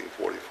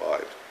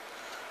 1945.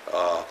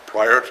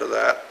 Prior to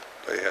that,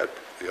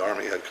 the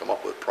Army had come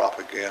up with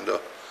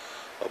propaganda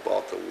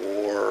about the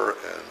war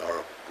and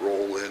our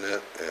role in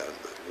it, and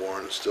the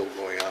war is still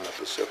going on in the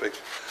Pacific.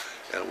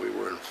 And we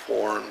were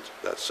informed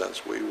that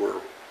since we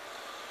were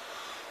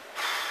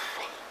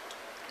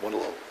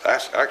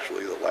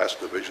actually the last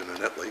division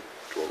in Italy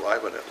to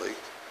arrive in Italy,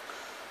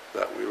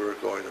 that we were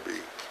going to be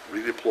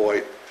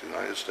redeployed to the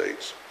United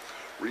States,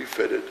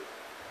 refitted,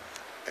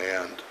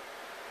 and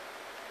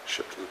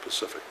shipped to the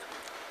Pacific.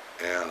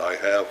 And I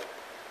have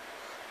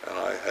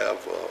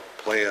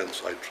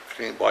plans. I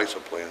came by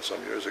some plans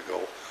some years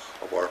ago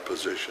of our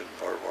position,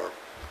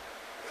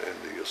 in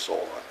the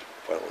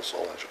final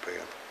assault on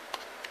Japan.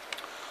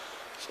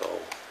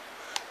 So,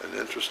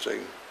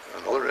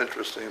 another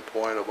interesting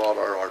point about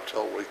our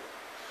artillery,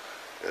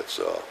 it's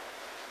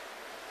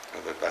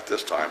and at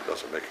this time it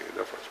doesn't make any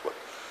difference, but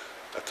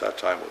at that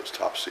time it was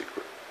top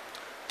secret.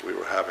 We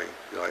were having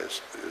the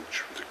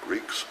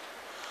Greeks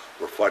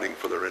were fighting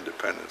for their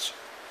independence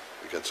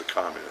against the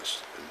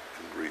communists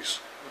in Greece,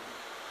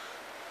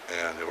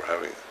 and they were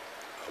having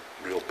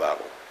a real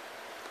battle,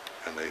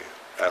 and they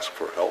asked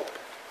for help.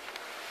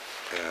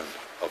 And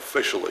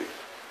officially,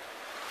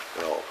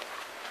 you know,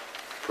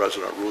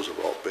 President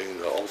Roosevelt, being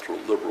the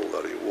ultra-liberal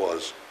that he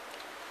was,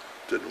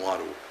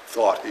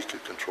 thought he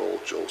could control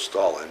Joe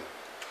Stalin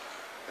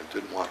and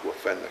didn't want to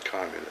offend the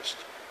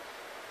communists.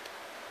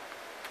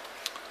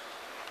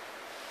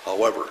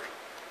 However,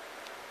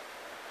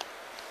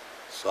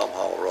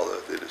 somehow or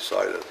other they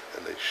decided,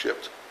 and they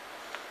shipped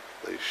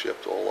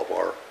all of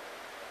our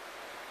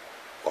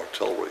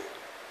artillery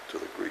to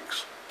the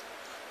Greeks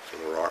for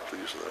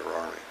use of their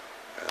army.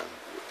 And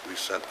we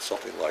sent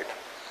something like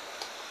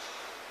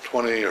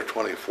 20 or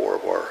 24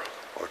 of our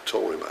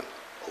artillerymen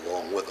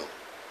along with them,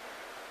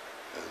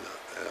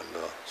 and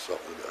some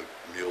of the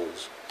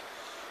mules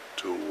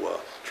to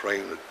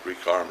train the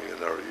Greek army in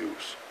their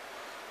use.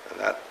 And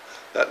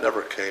that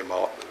never came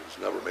out. It was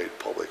never made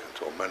public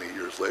until many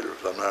years later.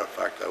 As a matter of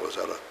fact, I was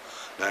at a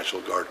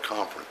National Guard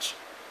conference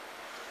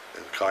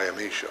in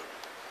Kiamisha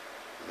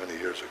many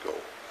years ago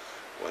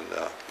when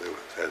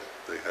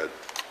they had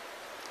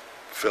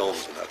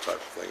films and that type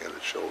of thing, and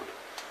it showed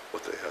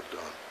what they had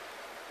done.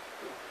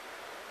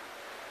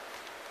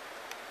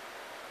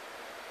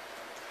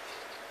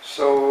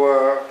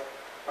 So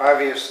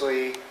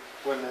obviously,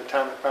 when the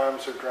atomic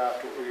bombs are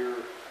dropped, what were your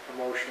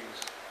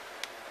emotions?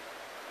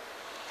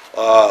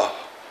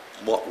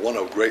 One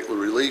of great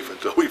relief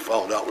until we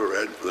found out we were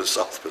heading for the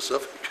South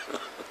Pacific,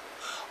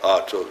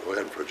 until we were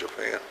heading for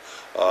Japan.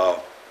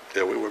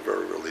 Yeah, we were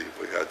very relieved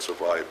we had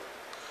survived,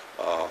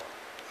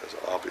 as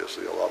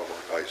obviously a lot of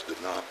our guys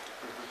did not.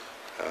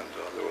 And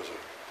there was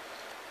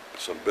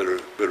some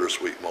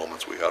bittersweet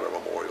moments. We had our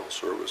memorial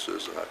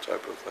services and that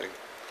type of thing.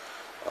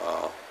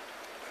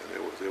 And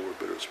they were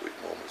bittersweet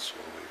moments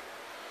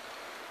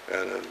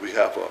when we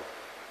have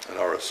in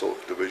our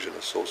division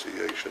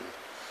association,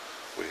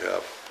 we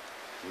have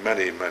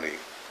many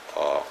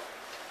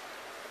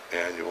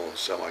annual and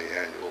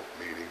semi-annual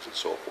meetings and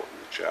so forth in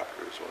the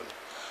chapters, when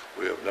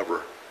we have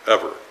never,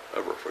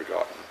 ever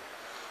forgotten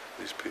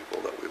these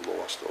people that we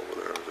lost over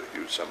there. There's a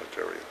huge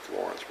cemetery in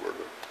Florence where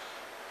they're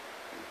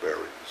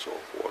buried and so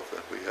forth.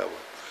 And we have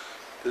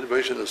the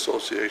division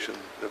association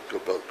that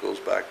goes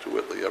back to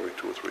Italy every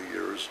 2 or 3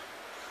 years.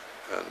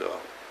 And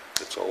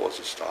it's always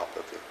a stop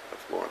at the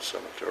Florence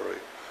Cemetery.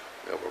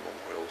 We have a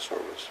memorial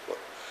service. But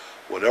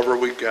whenever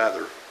we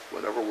gather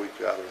in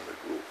the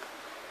group,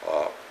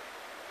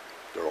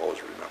 they're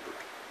always remembered.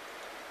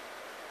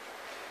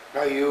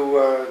 Now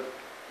you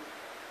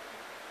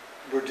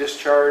were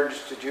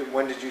discharged.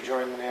 When did you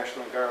join the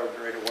National Guard?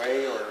 Right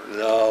away, or?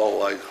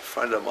 No, a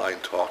friend of mine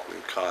talked me,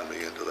 conned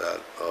me into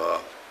that.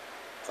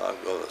 I'm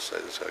going to say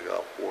this, I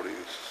got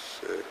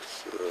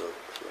 46,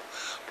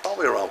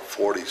 probably around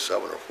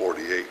 47 or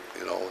 48,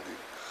 you know.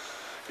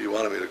 He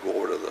wanted me to go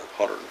over to the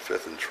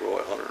 105th in Troy,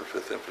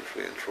 105th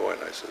Infantry in Troy,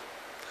 and I said,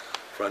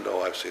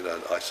 friendo, I've seen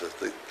that. I said,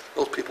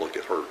 those people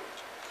get hurt.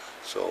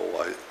 So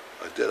I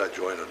did. I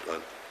joined a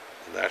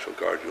National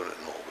Guard unit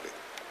in Albany,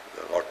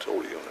 an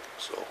artillery unit.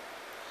 So,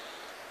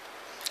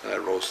 and I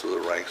rose through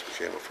the ranks,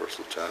 became a first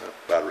lieutenant,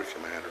 battery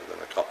commander, then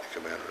a company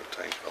commander in a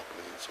tank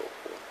company, and so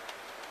forth.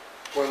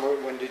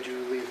 When did you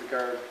leave the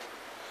Guard?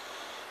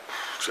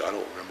 See, I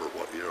don't remember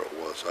what year it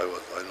was. I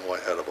know I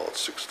had about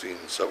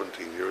 16,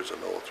 17 years of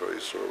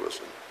military service,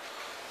 and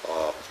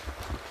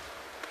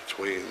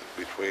between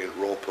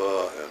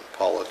ROPA and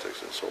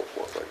politics and so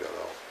forth, I got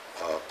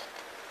out.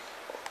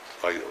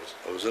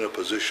 I was in a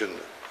position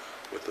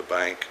with the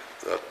bank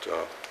that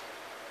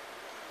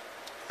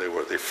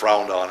they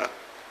frowned on it,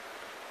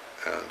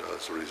 and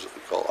as a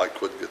result, I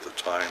couldn't get the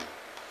time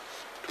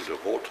to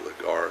devote to the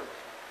Guard.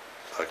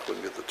 I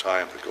couldn't get the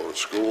time to go to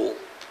school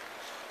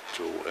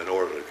in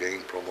order to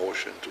gain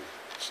promotion, to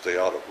stay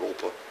out of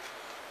ROPA.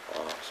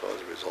 So as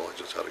a result, I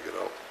just had to get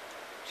out.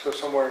 So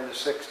somewhere in the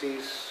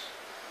 60s?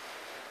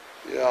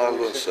 Yeah, I was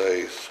going to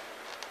say,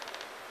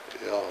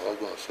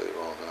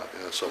 around that,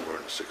 yeah, somewhere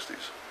in the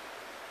 60s.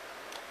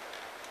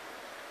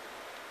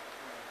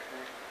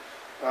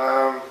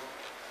 Okay.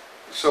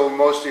 So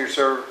most of your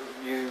service,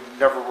 you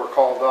never were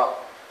called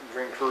up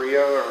during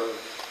Korea, or?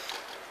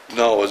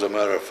 No, as a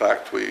matter of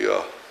fact,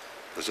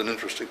 there's an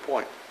interesting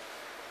point.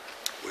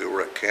 We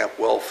were at Camp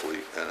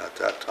Wellfleet, and at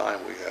that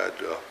time we had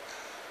the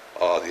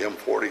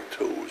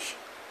M42s,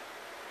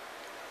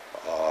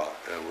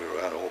 and we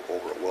were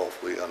over at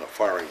Wellfleet on a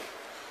firing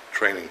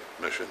training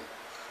mission,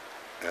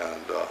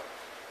 and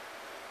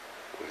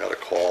we got a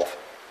call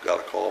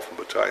from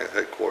battalion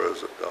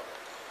headquarters that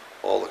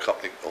all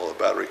the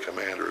battery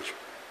commanders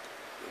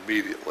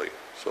immediately.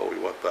 So we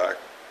went back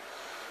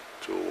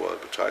to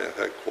battalion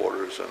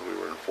headquarters, and we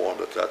were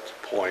informed at that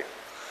point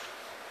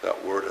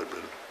that word had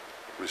been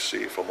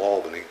received from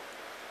Albany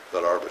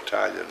that our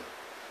battalion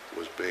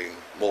was being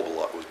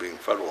mobilized, was being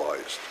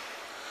federalized.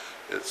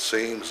 It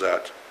seems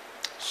that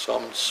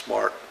some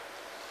smart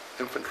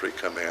infantry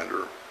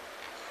commander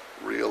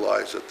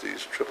realized that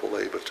these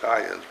AAA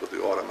battalions with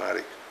the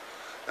automatic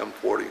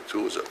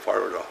M42s that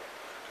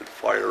could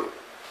fire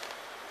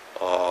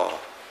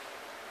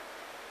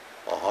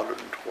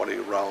 120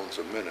 rounds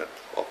a minute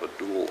off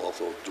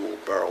those dual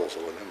barrels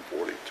of an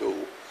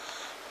M42,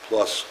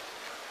 plus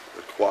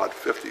the quad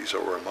 50s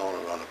that were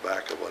mounted on the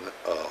back of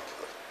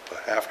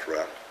a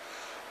half-track,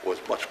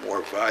 was much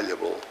more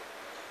valuable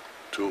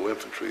to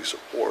infantry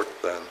support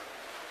than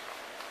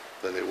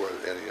they were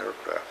any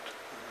aircraft.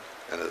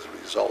 And as a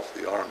result,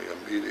 the Army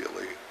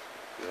immediately,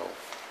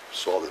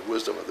 saw the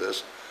wisdom of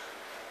this,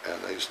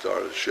 and they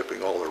started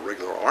shipping all their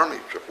regular Army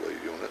AAA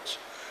units,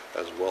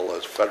 as well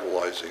as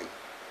federalizing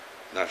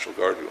National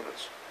Guard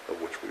units, of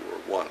which we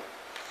were one.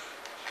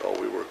 So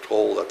we were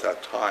told at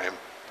that time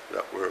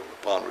that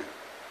upon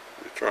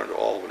return to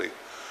Albany,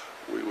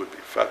 we would be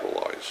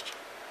federalized.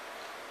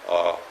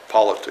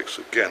 Politics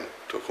again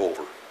took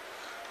over,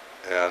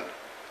 and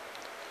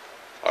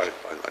I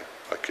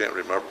can't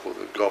remember who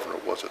the governor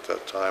was at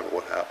that time or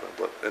what happened,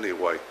 but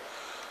anyway,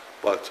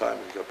 by the time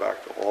we got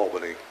back to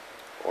Albany,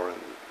 or in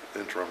the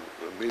interim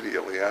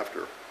immediately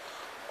after,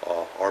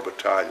 our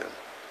battalion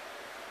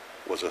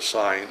was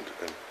assigned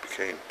and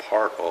became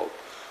part of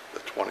the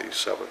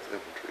 27th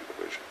Infantry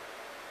Division.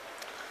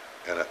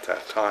 And at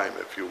that time,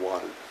 if you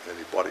wanted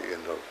anybody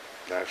in the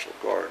National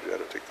Guard, you had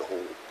to take the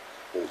whole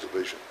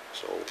division.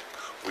 So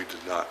we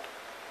did not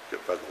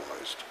get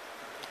federalized.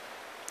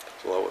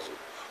 So that was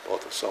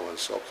about the sum and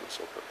substance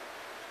of it.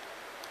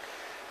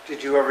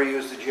 Did you ever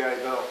use the GI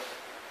Bill?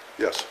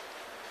 Yes.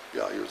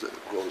 Yeah, I used it to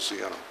go to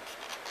Siena.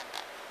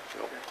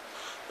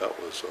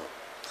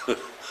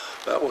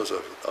 That was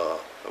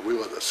we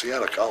went to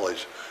Siena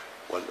College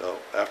when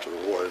after the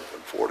war in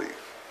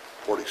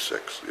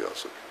 46.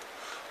 Yes,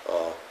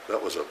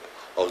 that was a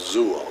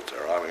zoo out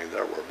there. I mean,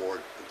 there were more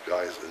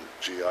guys and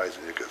GIs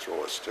than you could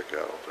throw a stick at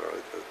out there.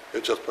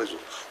 It just place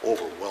was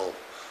overwhelmed.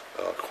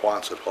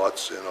 Quonset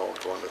huts,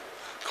 going to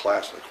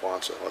class in the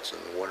Quonset huts in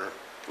the winter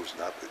was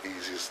not the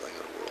easiest thing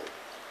in the world.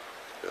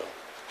 yeah.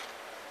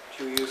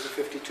 Do you use the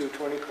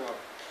 5220 club?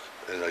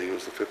 And I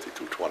use the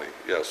 5220,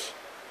 yes.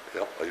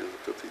 Yep, I use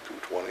the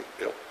 5220,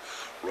 yep.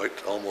 Right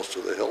almost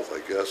to the hilt, I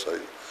guess. I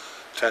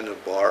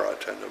attended bar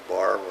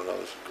when I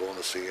was going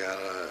to Siena,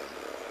 and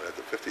at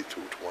the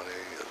 5220,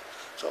 and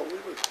so we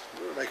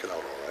were making out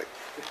all right.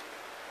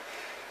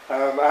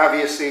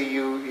 Obviously,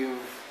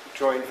 you've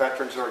joined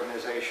veterans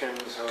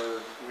organizations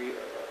or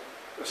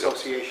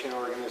association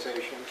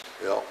organizations.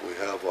 Yeah, we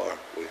have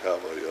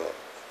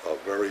a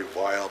very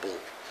viable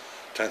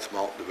 10th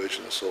Mountain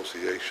Division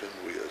Association.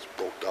 We has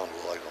broke down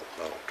to like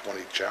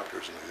 20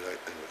 chapters in the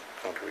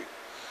country,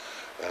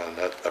 and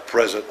at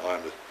present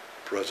I'm the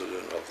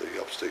president of the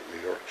upstate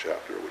New York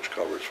chapter, which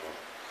covers from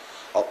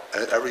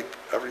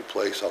every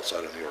place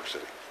outside of New York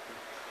City.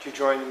 Did you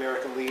join the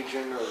American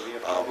Legion or the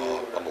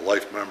VFW? I'm a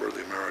life member of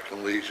the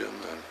American Legion,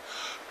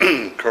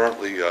 and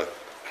currently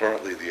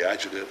the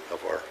adjutant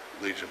of our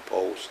Legion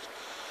post,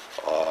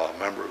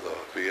 member of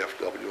the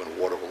VFW in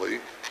Waterville,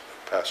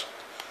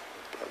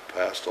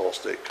 past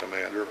all-state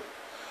commander,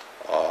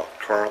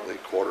 currently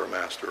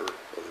quartermaster of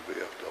the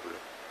VFW.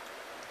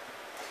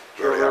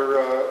 Very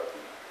happy.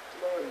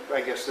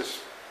 I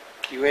guess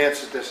you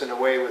answered this in a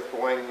way with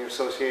belonging to your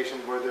association,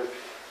 whether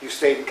you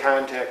stayed in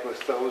contact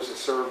with those that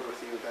served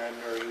with you then,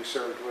 or you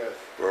served with?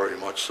 Very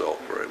much so,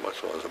 very much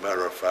so. As a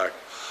matter of fact,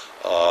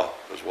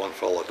 there's one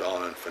fellow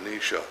down in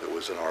Phoenicia that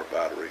was in our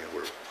battery, and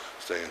we're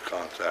staying in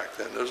contact.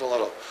 And there's a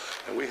lot of,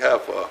 and we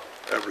have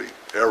every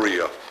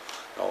area.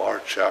 Now our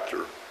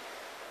chapter,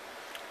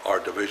 our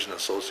division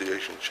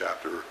association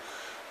chapter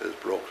is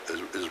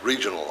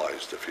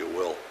regionalized, if you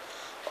will.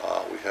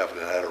 We have an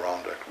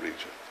Adirondack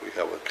region. We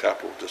have a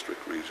Capital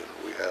District region.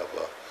 We have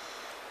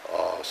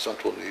a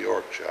Central New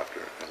York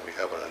chapter, and we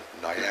have a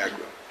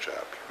Niagara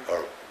chapter,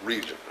 or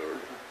region,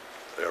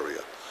 or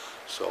area.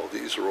 So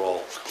these are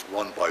all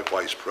run by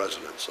vice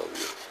presidents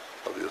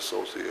of the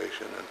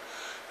association,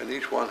 and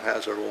each one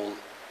has our own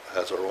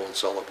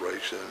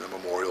celebration and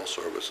memorial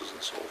services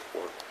and so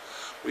forth.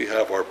 We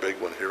have our big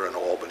one here in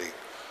Albany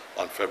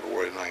on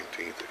February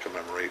 19th to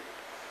commemorate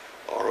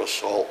our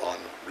assault on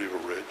Riva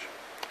Ridge.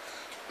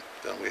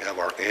 Then we have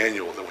an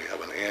annual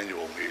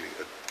meeting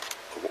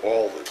of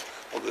all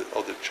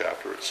the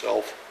chapter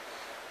itself.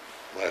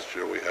 Last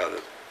year we had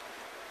it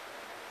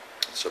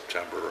in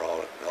September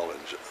out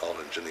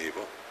in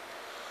Geneva.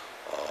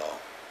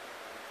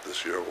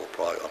 This year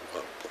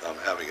I'm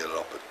having it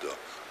up at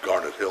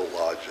Garnet Hill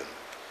Lodge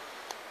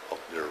up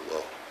near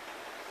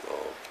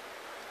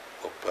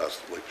up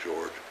past Lake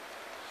George.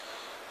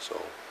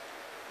 So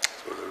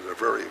they're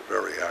very,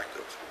 very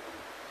active.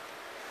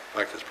 In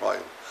fact, it's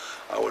probably,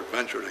 I would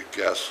venture to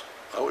guess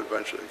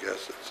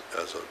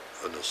as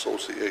an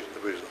association,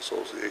 division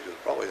association, is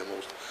probably the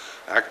most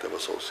active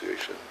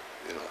association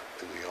in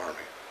the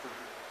Army.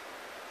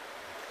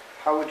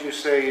 How would you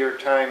say your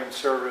time in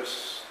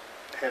service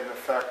had an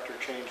effect or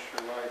changed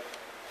your life?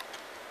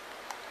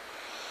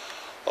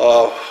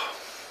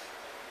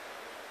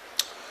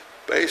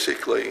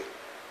 Basically,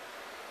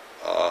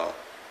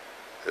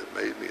 it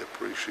made me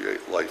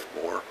appreciate life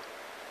more,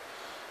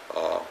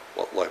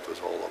 what life is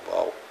all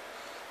about.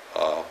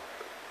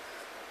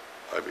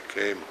 I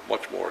became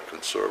much more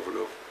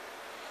conservative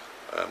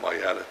in my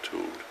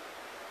attitude,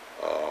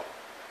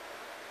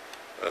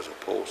 as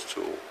opposed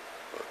to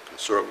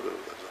conservative,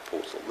 as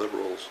opposed to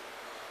liberals.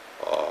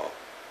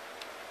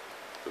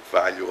 The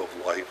value of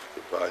life,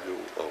 the value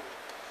of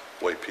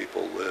the way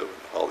people live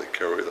and how they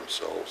carry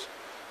themselves.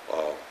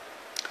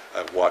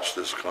 I've watched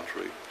this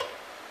country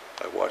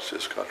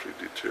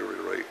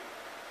deteriorate,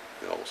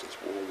 since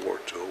World War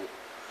II,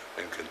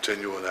 and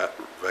continue in that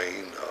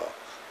vein.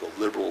 The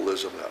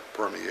liberalism that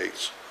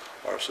permeates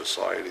our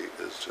society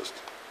is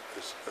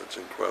it's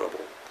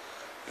incredible,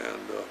 and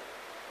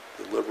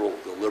the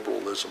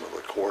liberalism of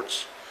the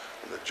courts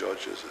and the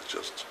judges is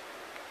just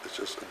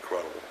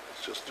incredible.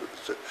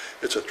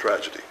 It's a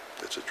tragedy.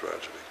 It's a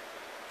tragedy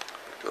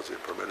because they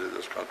permitted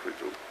this country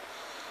to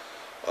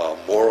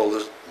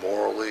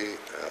morally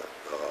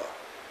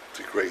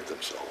degrade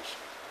themselves.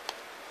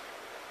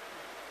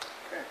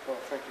 Okay, well,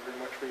 thank you very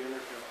much for your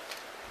interview.